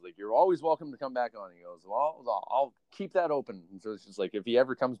 you're always welcome to come back on. He goes, well, I'll keep that open. And so it's just like, if he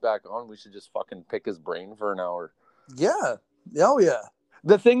ever comes back on, we should just fucking pick his brain for an hour. yeah, oh yeah,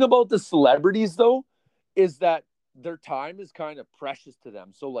 The thing about the celebrities though is that their time is kind of precious to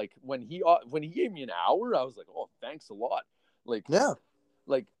them. So like when he gave me an hour, I was like, oh, thanks a lot. Like yeah,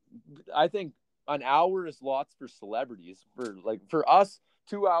 like I think an hour is lots for celebrities. For us,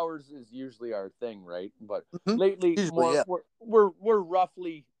 2 hours is usually our thing, right? But lately, usually, yeah, we're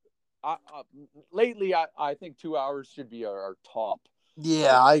roughly. Lately, I think 2 hours should be our top.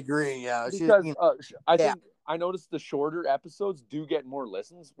 yeah. I agree. Yeah, Because I yeah, think I noticed the shorter episodes do get more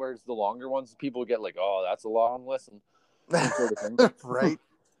listens, whereas the longer ones, people get like, oh, that's a long listen, and sort of thing. right.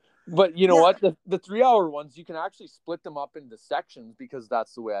 But you know Yeah, what? The 3 hour ones, you can actually split them up into sections, because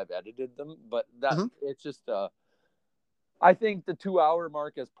that's the way I've edited them. But it's just I think the 2 hour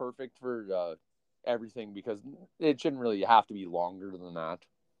mark is perfect for everything, because it shouldn't really have to be longer than that.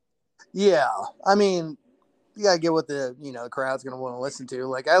 yeah. I mean, you gotta get what the crowd's gonna want to listen to.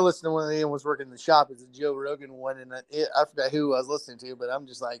 Like I listened to one of the was working in the shop. It's a Joe Rogan one, and I forgot who I was listening to, but I'm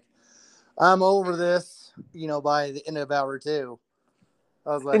just like, I'm over this. By the end of hour two, I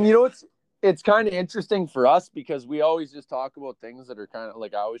was like, And you know, it's kind of interesting for us, because we always just talk about things that are kind of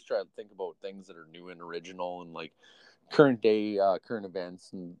like, I always try to think about things that are new and original, and like current day current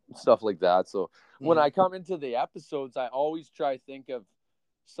events and stuff like that. So when I come into the episodes, I always try to think of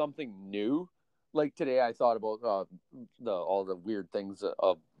something new. Like today, I thought about all the weird things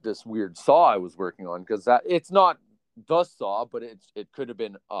of this weird saw I was working on, because that it's not the saw, but it could have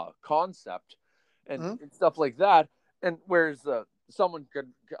been a concept and stuff like that. And whereas someone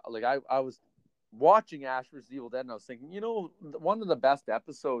could, like, I was watching Ash vs. Evil Dead, and I was thinking, one of the best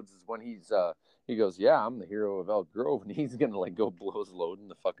episodes is when he goes, yeah, I'm the hero of Elk Grove, and he's gonna like go blow his load in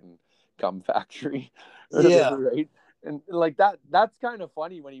the fucking gum factory or yeah, whatever, right? And like that's kind of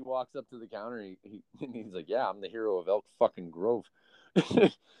funny when he walks up to the counter, and he's like, yeah, I'm the hero of Elk fucking Grove. yeah,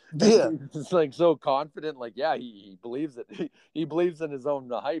 And he's like so confident, like, yeah, he believes it. He believes in his own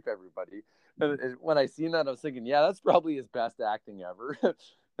hype, everybody. And when I seen that, I was thinking, yeah, that's probably his best acting ever.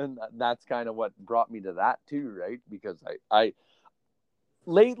 And that's kind of what brought me to that too, right? Because I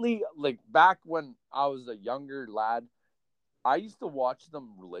lately, like back when I was a younger lad, I used to watch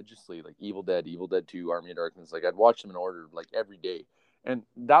them religiously, like Evil Dead, Evil Dead 2, Army of Darkness. Like I'd watch them in order, like every day, and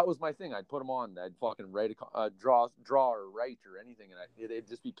that was my thing. I'd put them on. I'd fucking write draw or write or anything, and it'd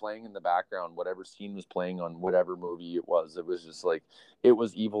just be playing in the background, whatever scene was playing on whatever movie it was. It was just like it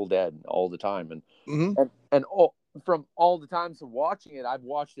was Evil Dead all the time, and from all the times of watching it, I've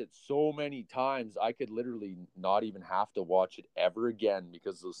watched it so many times, I could literally not even have to watch it ever again,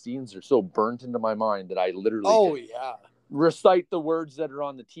 because those scenes are so burnt into my mind that I literally oh yeah, recite the words that are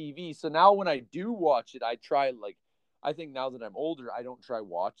on the TV. So now when I do watch it, I try, like, I think now that I'm older, I don't try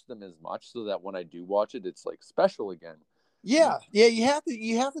watch them as much, so that when I do watch it, it's like special again. yeah, yeah. You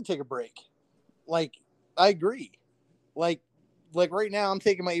have to take a break. Like I agree. Like right now, I'm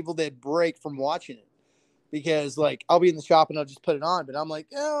taking my Evil Dead break from watching it because like I'll be in the shop and I'll just put it on, but I'm like,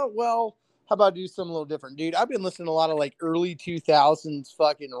 oh well, how about do something a little different, dude? I've been listening to a lot of like early 2000s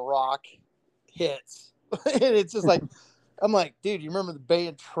fucking rock hits, and it's just like I'm like, dude, you remember the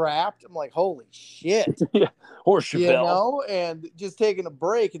band Trapped? I'm like, holy shit. Yeah, or Chappelle. And just taking a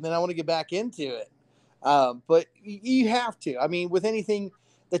break, and then I want to get back into it. But you have to. I mean, with anything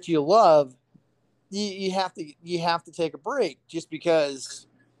that you love, you have to take a break, just because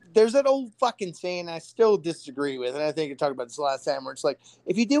there's that old fucking saying I still disagree with, and I think I talked about this last time, where it's like,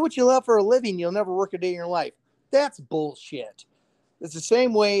 if you do what you love for a living, you'll never work a day in your life. That's bullshit. It's the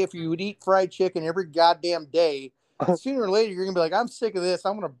same way if you would eat fried chicken every goddamn day. Sooner or later, you're gonna be like, I'm sick of this.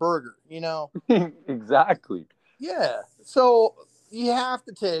 I want a burger. Exactly. Yeah. So you have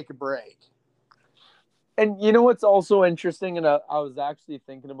to take a break. And you know what's also interesting, and I was actually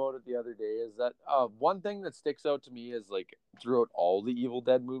thinking about it the other day, is that one thing that sticks out to me is like throughout all the Evil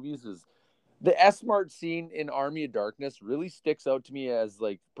Dead movies is the S-Mart scene in Army of Darkness really sticks out to me as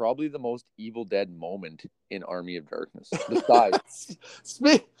like probably the most Evil Dead moment in Army of Darkness. Besides,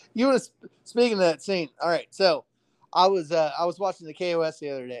 Speaking of that scene, all right. So I was watching the KOS the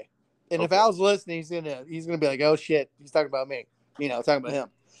other day, and if Al's listening, he's gonna be like, oh shit, he's talking about me, talking about him,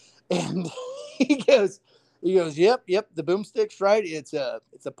 and he goes, yep, the boomstick's right. It's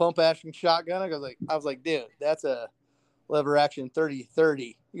a pump action shotgun. I was like, dude, that's a lever action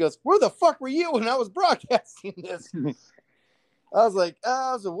 30-30. He goes, where the fuck were you when I was broadcasting this? I was like,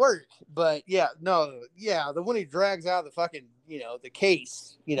 I was at work. But the one he drags out of the fucking, the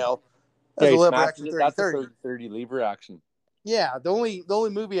case, that's a lever action 30-30. That's a 30 lever action. Yeah, the only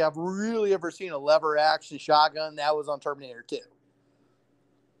movie I've really ever seen a lever action shotgun, that was on Terminator 2.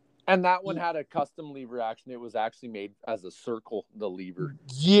 And that one had a custom lever action. It was actually made as a circle, the lever.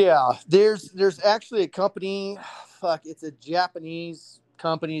 Yeah, there's actually a company, it's a Japanese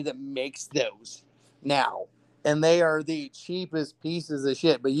company that makes those now. And they are the cheapest pieces of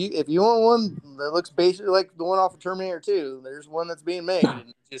shit. But if you want one that looks basically like the one off of Terminator 2, there's one that's being made.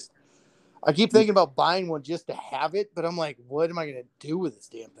 And I keep thinking about buying one just to have it, but I'm like, what am I going to do with this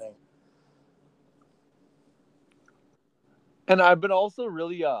damn thing? And I've been also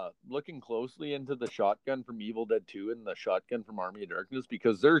really looking closely into the shotgun from Evil Dead 2 and the shotgun from Army of Darkness,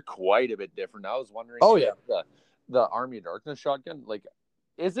 because they're quite a bit different. I was wondering the Army of Darkness shotgun, like,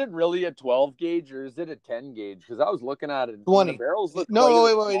 is it really a 12 gauge or is it a 10 gauge? Because I was looking at it. 20. The barrels look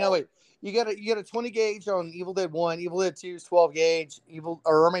wait. You got a 20 gauge on Evil Dead 1. Evil Dead 2 is 12 gauge.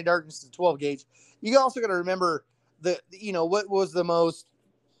 Army of Darkness is 12 gauge. You also got to remember what was the most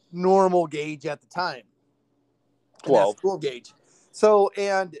normal gauge at the time. 12. 12 gauge. So,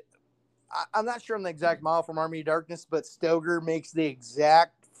 and I'm not sure on the exact model from Army of Darkness, but Stoker makes the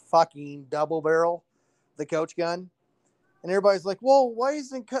exact fucking double barrel, the coach gun. And everybody's like, well, why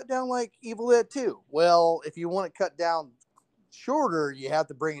isn't it cut down like Evil Dead 2? Well, if you want it cut down shorter, you have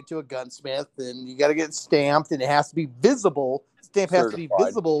to bring it to a gunsmith, and you got to get it stamped, and it has to be visible. The stamp has to be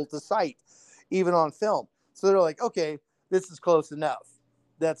visible to sight, even on film. So they're like, okay, this is close enough.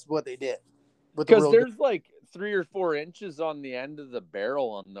 That's what they did. Because there's like 3 or 4 inches on the end of the barrel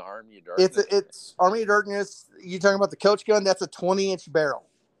on the Army of Darkness. It's Army of Darkness. You talking about the coach gun? That's a 20-inch barrel.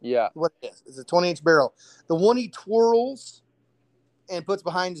 Yeah. What it is? It's a 20-inch barrel. The one he twirls and puts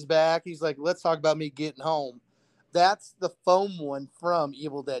behind his back, he's like, let's talk about me getting home. That's the foam one from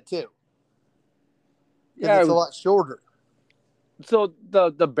Evil Dead 2. Yeah, it's a lot shorter. So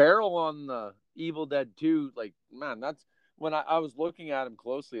the barrel on the Evil Dead 2, like, man, that's when I was looking at him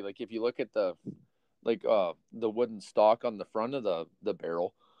closely. Like, if you look at the wooden stock on the front of the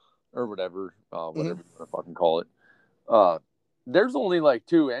barrel or whatever you want to fucking call it, there's only like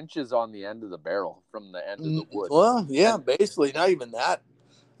 2 inches on the end of the barrel from the end of the wood. Well, yeah, basically not even that.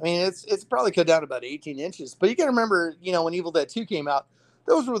 I mean, it's probably cut down about 18 inches. But you got to remember, when Evil Dead 2 came out,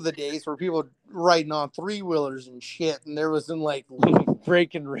 those were the days where people were riding on 3-wheelers and shit, and there wasn't like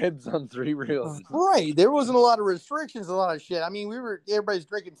breaking ribs on 3-wheelers. Right. There wasn't a lot of restrictions, a lot of shit. I mean, everybody's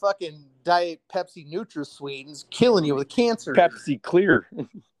drinking fucking Diet Pepsi NutraSweet and it's killing you with cancer. Pepsi Clear.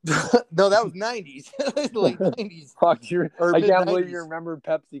 No, that was 90s. Late 90s. Fuck, I can't believe you remember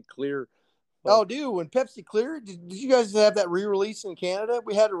Pepsi Clear. Oh, dude, when Pepsi Clear, did you guys have that re-release in Canada?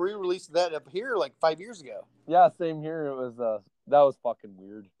 We had a re-release of that up here like 5 years ago. Yeah, same here. It was that was fucking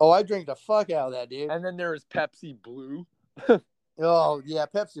weird. Oh, I drank the fuck out of that, dude. And then there was Pepsi Blue. Oh, yeah,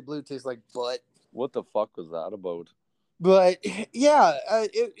 Pepsi Blue tastes like butt. What the fuck was that about? But yeah,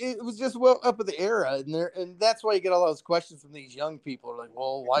 it was just well up in the era, and that's why you get all those questions from these young people. Like,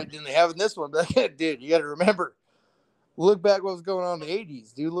 well, why didn't they have it in this one? But dude, you got to remember, look back what was going on in the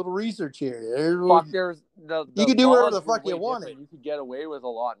 80s. Do a little research here. Fuck, you could do whatever the fuck you wanted. You could get away with a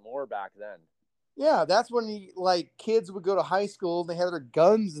lot more back then. Yeah, that's when kids would go to high school and they had their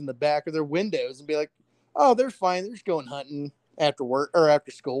guns in the back of their windows and be like, "Oh, they're fine. They're just going hunting after work or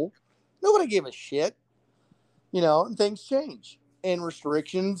after school." Nobody gave a shit. And things change and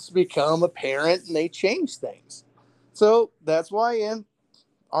restrictions become apparent and they change things. So that's why in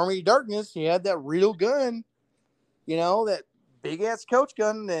Army of Darkness, you had that real gun, that big ass coach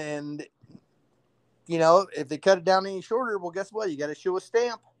gun. And, if they cut it down any shorter, well, guess what? You got to show a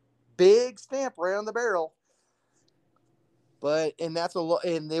stamp, big stamp right on the barrel. And that's a lot.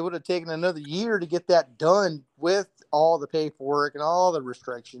 And they would have taken another year to get that done with all the paperwork and all the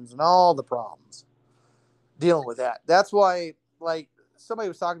restrictions and all the problems dealing with that. That's why, like, somebody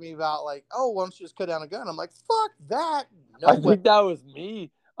was talking to me about, like, oh, why don't you just cut down a gun? I'm like, fuck that. I No way. think that was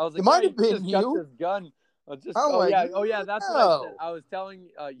me. I was It like, yeah, might you have been just got you. this gun. I'll just, I'm like, oh yeah, that's what I said. no. I was telling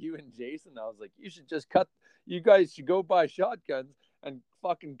you and Jason, I was like, you should just you guys should go buy shotguns and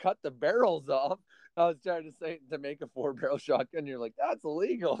fucking cut the barrels off. I was trying to say to make a 4-barrel shotgun. You're like, that's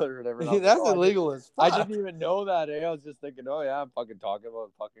illegal or whatever. And I was like, That's illegal as I fuck. didn't even know that. Eh? I was just thinking, oh yeah, I'm fucking talking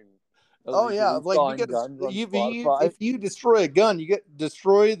about fucking Oh yeah, like, installing because guns on if Spotify. you destroy a gun, you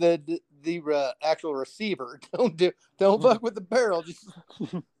destroy the actual receiver. Don't fuck with the barrel. Just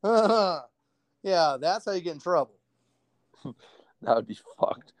yeah, that's how you get in trouble. That would be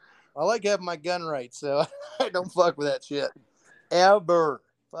fucked. I like having my gun right, so I don't fuck with that shit ever,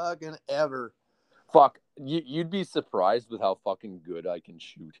 fucking ever. Fuck, you'd be surprised with how fucking good I can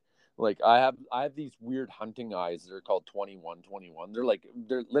shoot. Like I have these weird hunting eyes. They're called 21/21.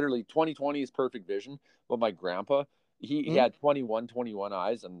 They're literally 20/20 is perfect vision. But my grandpa, he had 21/21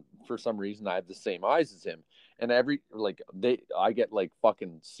 eyes, and for some reason I have the same eyes as him. And I get like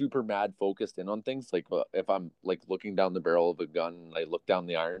fucking super mad focused in on things. Like if I'm like looking down the barrel of a gun and I look down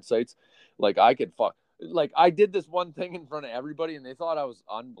the iron sights, like I could fuck. Like I did this one thing in front of everybody and they thought I was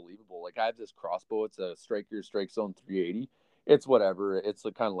unbelievable. Like I have this crossbow. It's a Striker Strike Zone 380. It's whatever. It's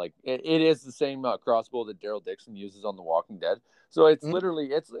kind of like it is the same crossbow that Daryl Dixon uses on The Walking Dead. So it's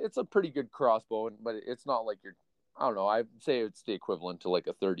literally it's a pretty good crossbow, but it's not like I don't know. I'd say it's the equivalent to like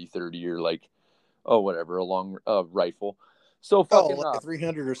a 30-30 or like whatever, a long rifle. So fucking like a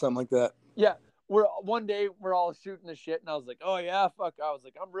 300 or something like that. yeah. One day we're all shooting the shit, and I was like, "Oh yeah, fuck!" I was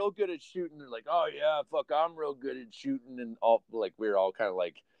like, "I'm real good at shooting." They're like, "Oh yeah, fuck! I'm real good at shooting," and all like we were all kind of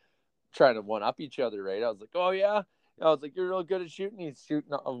like trying to one up each other, right? I was like, "Oh yeah," I was like, "You're real good at shooting." He's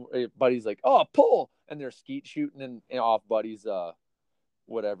shooting, buddy's like, "Oh, pull!" And they're skeet shooting and off buddy's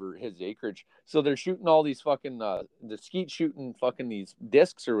whatever his acreage. So they're shooting all these fucking the skeet shooting fucking these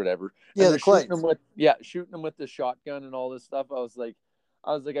discs or whatever, Yeah, and they're the clays. shooting them with the shotgun and all this stuff. I was like,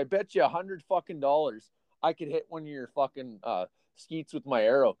 I bet you $100 fucking I could hit one of your fucking skeets with my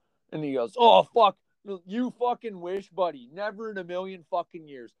arrow. And he goes, "Oh fuck, you fucking wish, buddy. Never in a million fucking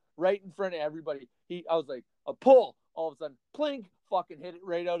years." Right in front of everybody. I was like, a pull. All of a sudden, plink, fucking hit it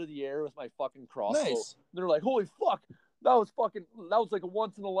right out of the air with my fucking crossbow. Nice. They're like, "Holy fuck, that was like a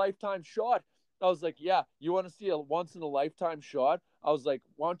once in a lifetime shot." I was like, "Yeah, you want to see a once in a lifetime shot?" I was like,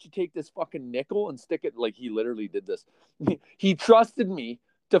 "Why don't you take this fucking nickel and stick it?" Like he literally did this. He trusted me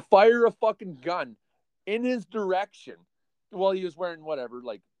to fire a fucking gun in his direction while he was wearing whatever,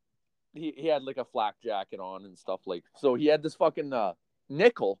 like he had like a flak jacket on and stuff like. So he had this fucking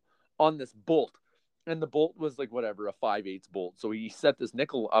nickel on this bolt, and the bolt was like whatever, a 5/8 bolt. So he set this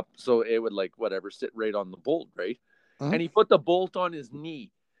nickel up so it would like whatever sit right on the bolt, right? Mm-hmm. And he put the bolt on his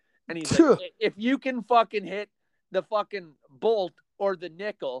knee, and he's like, "If you can fucking hit the fucking bolt or the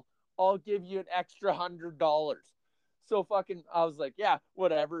nickel, I'll give you an extra $100." So fucking, I was like, yeah,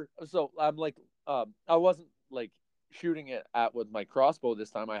 whatever. So I'm like, I wasn't like shooting it at with my crossbow this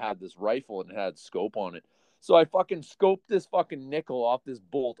time. I had this rifle and it had scope on it. So I fucking scoped this fucking nickel off this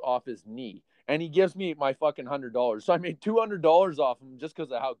bolt off his knee, and he gives me my fucking $100. So I made $200 off him just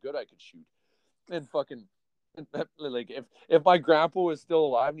because of how good I could shoot. And fucking, like if my grandpa was still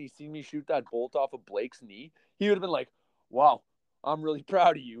alive and he seen me shoot that bolt off of Blake's knee, he would have been like, "Wow, I'm really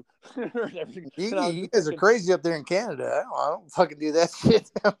proud of you." You guys are crazy up there in Canada. I don't fucking do that shit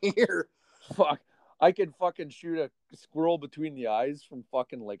down here. Fuck, I could fucking shoot a squirrel between the eyes from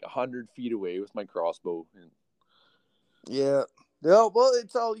fucking like 100 feet away with my crossbow. Yeah. No, well,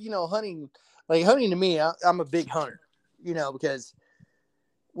 it's all, hunting. Like hunting to me, I'm a big hunter, because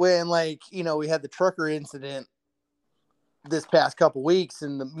when we had the trucker incident this past couple weeks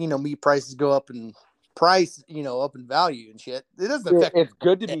and the, meat prices go up in price, up in value and shit. It doesn't affect. It's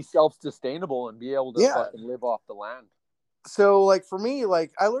good to be self-sustainable and be able to fucking live off the land. So like for me,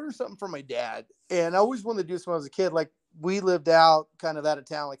 like I learned something from my dad, and I always wanted to do this when I was a kid. Like we lived out kind of out of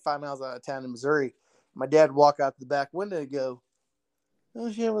town, like 5 miles out of town in Missouri. My dad would walk out the back window and go,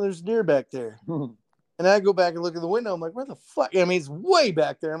 "Oh shit, well, there's a deer back there." And I go back and look at the window. I'm like, "Where the fuck?" I mean, it's way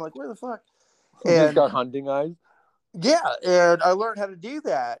back there. I'm like, "Where the fuck?" And got hunting eyes. Yeah, and I learned how to do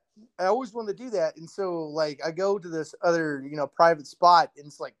that. I always wanted to do that, and so like I go to this other private spot, and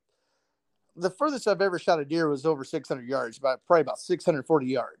it's like the furthest I've ever shot a deer was over 600 yards, probably about 640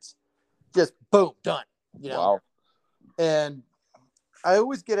 yards. Just boom, done. Wow. And I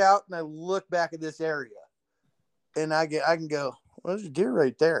always get out and I look back at this area, and I can go, well, there's a deer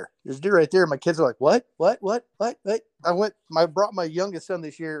right there. There's a deer right there. My kids are like, what? I brought my youngest son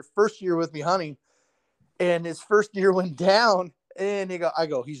this year, first year with me hunting, and his first deer went down, and I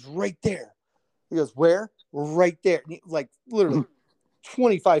go, he's right there. He goes, where? Right there. Like literally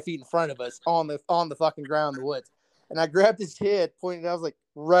 25 feet in front of us on the fucking ground in the woods. And I grabbed his head, pointed, I was like,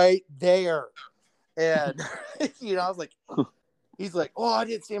 right there. And I was like, he's like, oh, I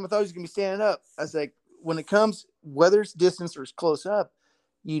didn't see him. I thought he was gonna be standing up. I was like, when it comes, whether it's distance or it's close up,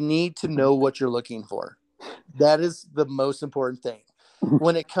 you need to know what you're looking for. That is the most important thing.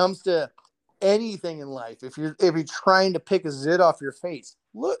 When it comes to anything in life, if you're trying to pick a zit off your face,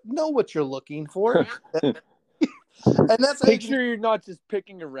 know what you're looking for. And that's make sure you're not just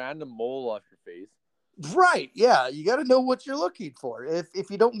picking a random mole off your face. Right. Yeah. You got to know what you're looking for. If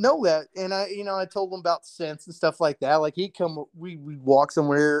you don't know that, and I told him about scents and stuff like that. Like we walk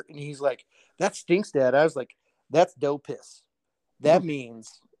somewhere and he's like, that stinks, Dad. I was like, that's doe piss. That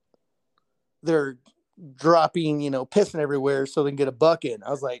means they're dropping, pissing everywhere so they can get a buck in.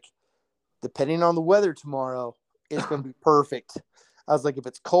 I was like, depending on the weather tomorrow, it's going to be perfect. I was like, if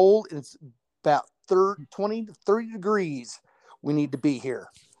it's cold and it's about 20 to 30 degrees, we need to be here.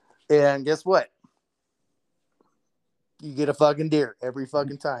 And guess what? You get a fucking deer every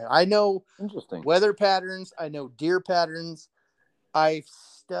fucking time. I know weather patterns. I know deer patterns. I've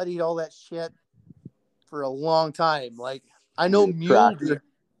studied all that shit for a long time. Like, I know mule deer.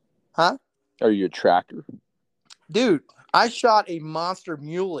 Huh? Are you a tracker? Dude, I shot a monster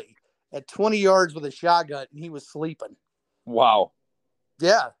muley at 20 yards with a shotgun, and he was sleeping. Wow.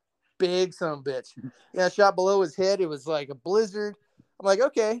 Yeah. Big son of a bitch. Yeah, I shot below his head. It was like a blizzard. I'm like,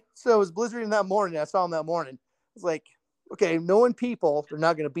 okay. So it was blizzarding that morning. I saw him that morning. I was like, okay, knowing people, they're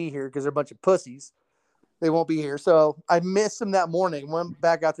not going to be here because they're a bunch of pussies. They won't be here. So I missed him that morning. Went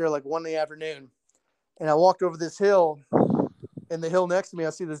back out there like 1 in the afternoon. And I walked over this hill. And the hill next to me, I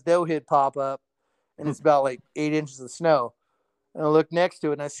see this doe head pop up. And it's about like 8 inches of snow. And I look next to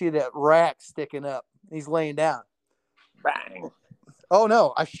it and I see that rack sticking up. He's laying down. Bang. Oh,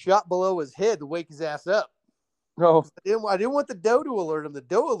 no. I shot below his head to wake his ass up. No. I didn't want the doe to alert him. The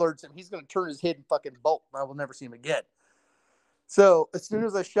doe alerts him. He's going to turn his head and fucking bolt. I will never see him again. So as soon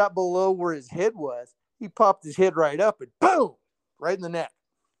as I shot below where his head was, he popped his head right up and boom, right in the neck.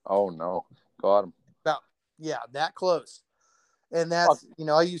 Oh, no. Got him. That close. And that's,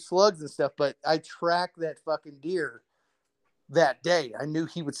 I use slugs and stuff, but I tracked that fucking deer that day. I knew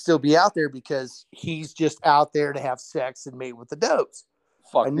he would still be out there because he's just out there to have sex and mate with the does.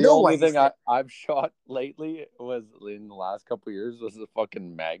 The only thing I've shot lately was in the last couple of years was a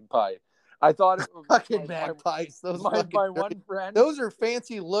fucking magpie. I thought it was fucking magpies. Those my one friend. Those are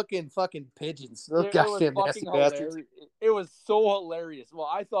fancy looking fucking pigeons. Those goddamn nasty bastards. It was so hilarious. Well,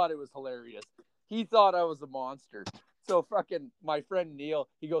 I thought it was hilarious. He thought I was a monster. So fucking my friend Neil,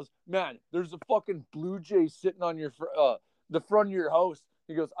 he goes, man, there's a fucking blue jay sitting on your the front of your house.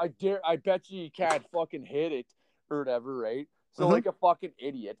 He goes, I bet you can't fucking hit it or whatever, right? So like a fucking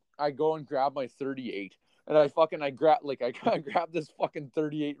idiot, I go and grab my 38. And I grab this fucking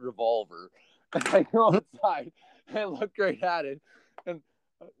 38 revolver, and I go outside and look right at it, and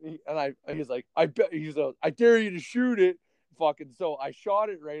he's like, I dare you to shoot it, fucking. So I shot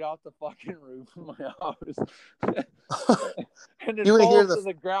it right off the fucking roof of my house, and it falls to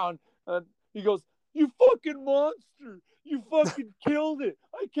the ground. And he goes, "You fucking monster! You fucking killed it!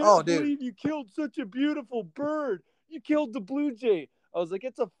 I can't believe you killed such a beautiful bird. You killed the blue jay." I was like,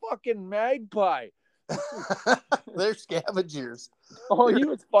 "It's a fucking magpie." They're scavengers. Oh, he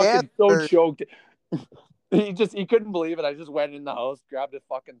was fucking so choked. He couldn't believe it. I just went in the house, grabbed a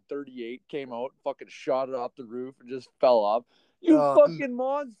fucking 38, came out, fucking shot it off the roof, and just fell off. You fucking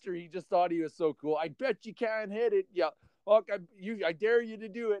monster! He just thought he was so cool. I bet you can't hit it. Yeah, fuck! I dare you to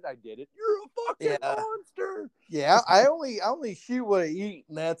do it. I did it. You're a fucking monster. Yeah, I only shoot what I eat,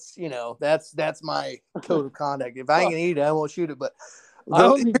 and that's that's my code of conduct. If I ain't gonna eat it, I won't shoot it. But I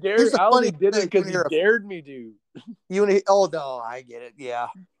only did it because he dared me to. You want to? Oh no, I get it. Yeah,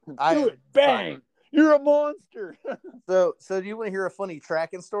 do it. Bang! Fine. You're a monster. So do you want to hear a funny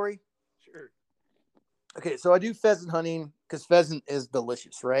tracking story? Sure. Okay, so I do pheasant hunting because pheasant is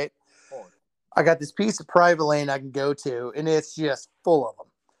delicious, right? Oh. I got this piece of private land I can go to, and it's just full of them.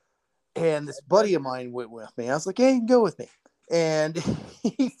 And this buddy of mine went with me. I was like, "Hey, you can go with me." And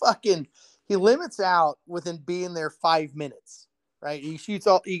he he limits out within being there 5 minutes, right? He shoots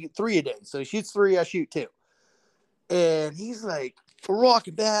 3 a day. So he shoots 3, I shoot 2. And he's like, we're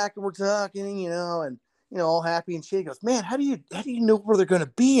walking back and we're talking, and, all happy and shit. He goes, man, how do you know where they're going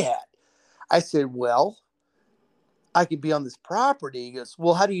to be at? I said, well, I could be on this property. He goes,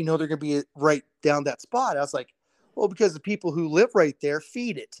 well, how do you know they're going to be right down that spot? I was like, well, because the people who live right there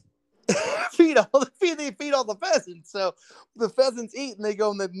feed it. They feed all the pheasants. So the pheasants eat and they go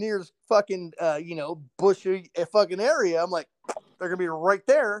in the nearest fucking, bushy fucking area. I'm like, they're going to be right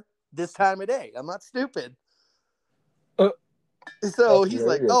there this time of day. I'm not stupid. So he's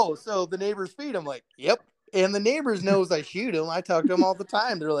like, oh, so the neighbors feed him. Like, yep. And the neighbors knows I shoot them. I talk to them all the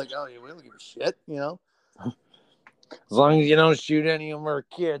time. They're like, oh, yeah, we don't give a shit, As long as you don't shoot any of our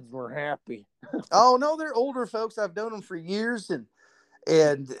kids, we're happy. Oh, no, they're older folks. I've known them for years, and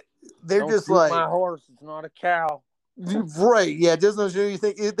they're don't just shoot like, my horse. It's not a cow. Right. Yeah, it doesn't show you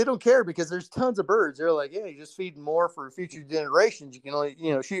think they don't care because there's tons of birds. They're like, yeah, you're just feeding more for future generations. You can only,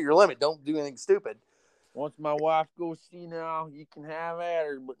 shoot your limit. Don't do anything stupid. Once my wife goes senile, you can have at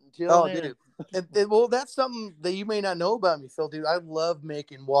her, but until then. Dude. Well, that's something that you may not know about me, Phil, dude. I love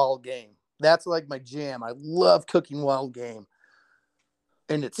making wild game. That's like my jam. I love cooking wild game.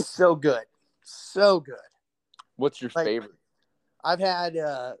 And it's so good. So good. What's your favorite? I've had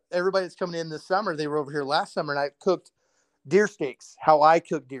everybody that's coming in this summer, they were over here last summer, and I cooked deer steaks, how I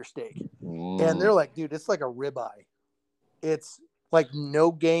cook deer steak. And they're like, dude, it's like a ribeye. It's like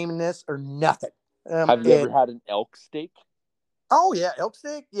no gameness or nothing. Have you ever had an elk steak? Oh, yeah, elk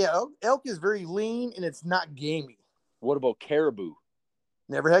steak. Yeah, elk is very lean, and it's not gamey. What about caribou?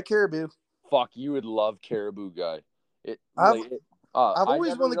 Never had caribou. Fuck, you would love caribou, guy. I've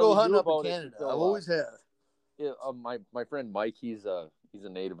always wanted to go hunting up in Canada. I've always have. My friend Mike, he's a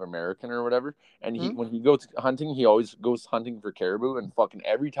Native American or whatever, and when he goes hunting, he always goes hunting for caribou, and fucking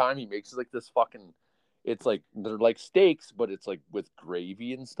every time he makes like this fucking, it's like they're like steaks, but it's like with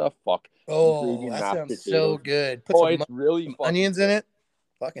gravy and stuff. Fuck. Oh, that sounds so good. Put it's really fucking onions in it.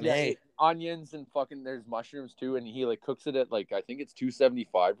 Fucking hey. Onions and fucking there's mushrooms too, and he like cooks it at like I think it's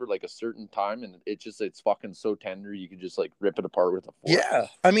 275 for like a certain time, and it's fucking so tender you can just like rip it apart with a fork. Yeah,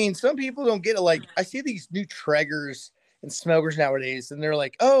 I mean some people don't get it. Like I see these new Traegers and smokers nowadays, and they're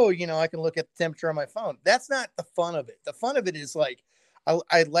like, oh, I can look at the temperature on my phone. That's not the fun of it. The fun of it is like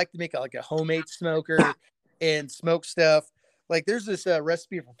I'd like to make like a homemade smoker and smoke stuff. Like there's this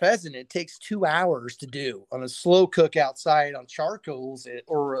recipe for pheasant. It takes 2 hours to do on a slow cook outside on charcoals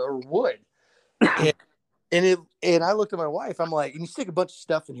or wood. And I looked at my wife. I'm like, and you stick a bunch of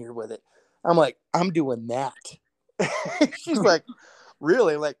stuff in here with it. I'm like, I'm doing that. She's like,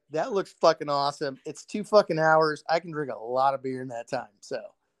 really? Like that looks fucking awesome. It's 2 fucking hours. I can drink a lot of beer in that time. So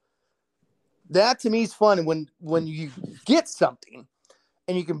that to me is fun. And when you get something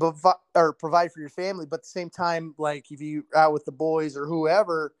and you can provide for your family, but at the same time, like if you out with the boys or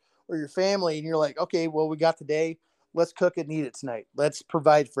whoever or your family, and you're like, okay, well, we got today. Let's cook it and eat it tonight. Let's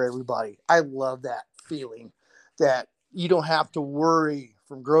provide for everybody. I love that feeling that you don't have to worry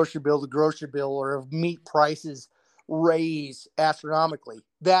from grocery bill to grocery bill or if meat prices raise astronomically.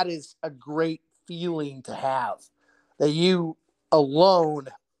 That is a great feeling to have that you alone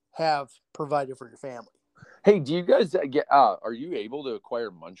have provided for your family. Hey, do you guys are you able to acquire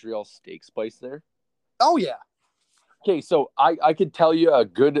Montreal steak spice there? Oh yeah. Okay, so I could tell you a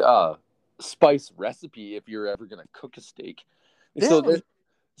good spice recipe if you're ever gonna cook a steak. Yeah.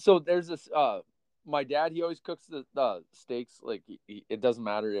 So there's this my dad, he always cooks the steaks like it doesn't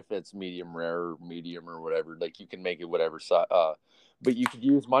matter if it's medium rare or medium or whatever, like you can make it whatever but you could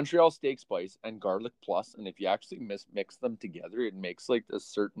use Montreal steak spice and garlic plus, and if you actually mix them together it makes like a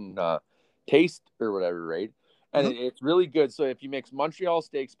certain taste or whatever, right? And it's really good. So if you mix Montreal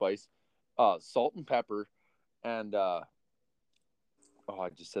steak spice, salt and pepper, and I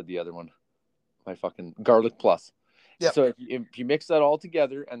just said the other one, my fucking garlic plus. Yep. So if you mix that all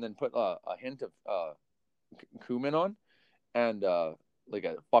together and then put a hint of cumin on and like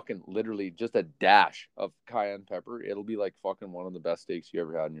a fucking literally just a dash of cayenne pepper, it'll be like fucking one of the best steaks you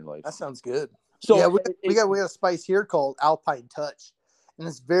ever had in your life. That sounds good. So yeah, we got a spice here called Alpine Touch, and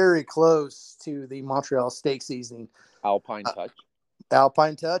it's very close to the Montreal steak seasoning. Alpine Touch.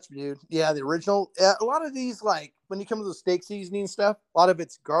 Alpine Touch, dude. Yeah, the original. A lot of these, like when you come to the steak seasoning stuff, a lot of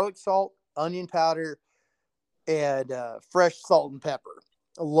it's garlic salt, onion powder, and fresh salt and pepper.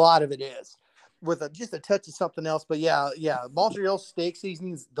 A lot of it is with just a touch of something else. But yeah, Montreal steak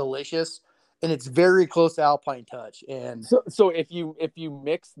seasoning is delicious, and it's very close to Alpine Touch. And so if you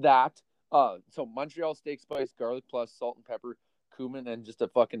mix that, so Montreal steak spice, garlic plus, salt and pepper, cumin, and just a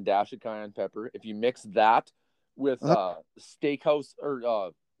fucking dash of cayenne pepper. If you mix that with steakhouse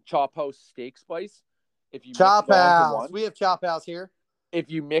or Chop House steak spice. If you mix Chop it all into House. one, We have Chop House here. if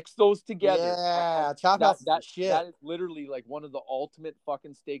you mix those together, Yeah, Chop that House is the that shit. that is literally like one of the ultimate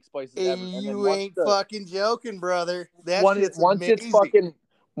fucking steak spices Hey, ever. And then you ain't fucking joking, brother. That shit's amazing.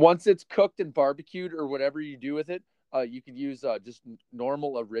 once it's cooked and barbecued or whatever you do with it, you could use just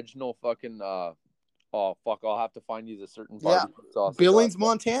normal original fucking oh fuck, I'll have to find you the certain Yeah. barbecue sauce. Billings,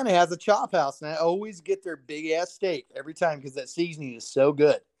 Montana has a Chop House, and I always get their big ass steak every time because that seasoning is so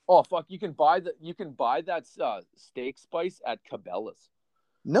good. Oh fuck, you can buy that steak spice at Cabela's.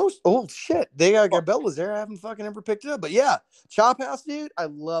 No, oh shit, they got Cabela's there. I haven't fucking ever picked it up, but yeah, Chop House, dude. I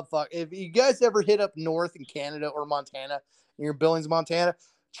love fuck. If you guys ever hit up north in Canada or Montana, and you're in Billings, Montana,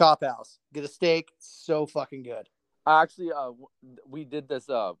 Chop House, get a steak, so fucking good. Actually, we did this.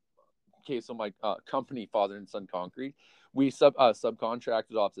 Okay, so my company, Father and Son Concrete, we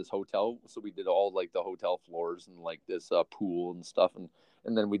subcontracted off this hotel, so we did all like the hotel floors and like this pool and stuff,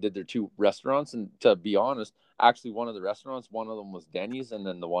 and then we did their 2 restaurants. And to be honest, actually, one of the restaurants, one of them was Denny's, and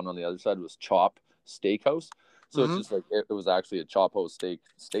then the one on the other side was Chop Steakhouse. So it's just like it was actually a Chop House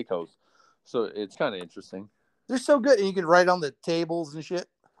steakhouse. So it's kind of interesting. They're so good, and you can write on the tables and shit.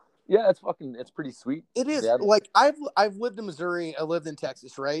 Yeah, it's pretty sweet. It is Yeah. like I've lived in Missouri, I lived in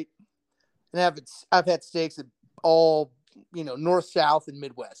Texas, right? And I've had steaks at all, north, south, and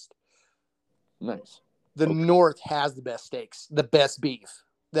Midwest. Nice. The North has the best steaks, the best beef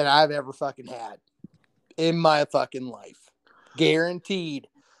that I've ever fucking had in my fucking life, guaranteed.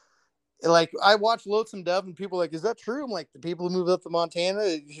 Like I watch Lonesome Dove, and people are like, "Is that true?" I'm like, "The people who moved up to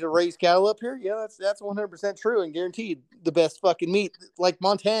Montana should raise cattle up here." Yeah, that's 100% true, and guaranteed the best fucking meat. Like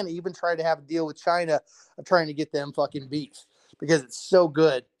Montana even tried to have a deal with China of trying to get them fucking beef because it's so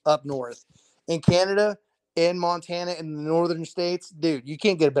good up north. In Canada, in Montana, in the northern states, dude, you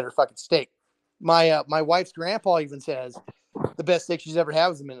can't get a better fucking steak. My wife's grandpa even says the best steak she's ever had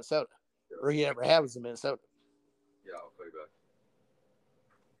was in Minnesota, or he ever had was in Minnesota. Yeah, I'll call you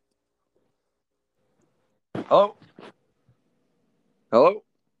back. Hello? Hello?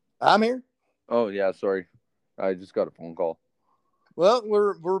 I'm here. Oh, yeah, sorry. I just got a phone call. Well,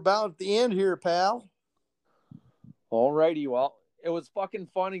 we're about at the end here, pal. All righty. Well, it was fucking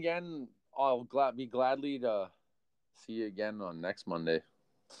fun again. I'll be gladly to see you again on next Monday.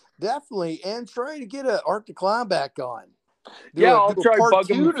 Definitely. And try to get a Art to Climb back on. I'll try part bug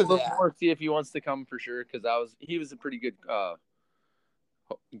him 2 a to little that. more, see if he wants to come for sure, because he was a pretty good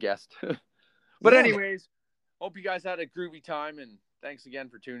guest. But anyways, hope you guys had a groovy time, and thanks again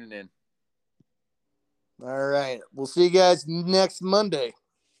for tuning in. All right. We'll see you guys next Monday.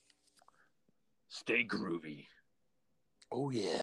 Stay groovy. Oh, yeah.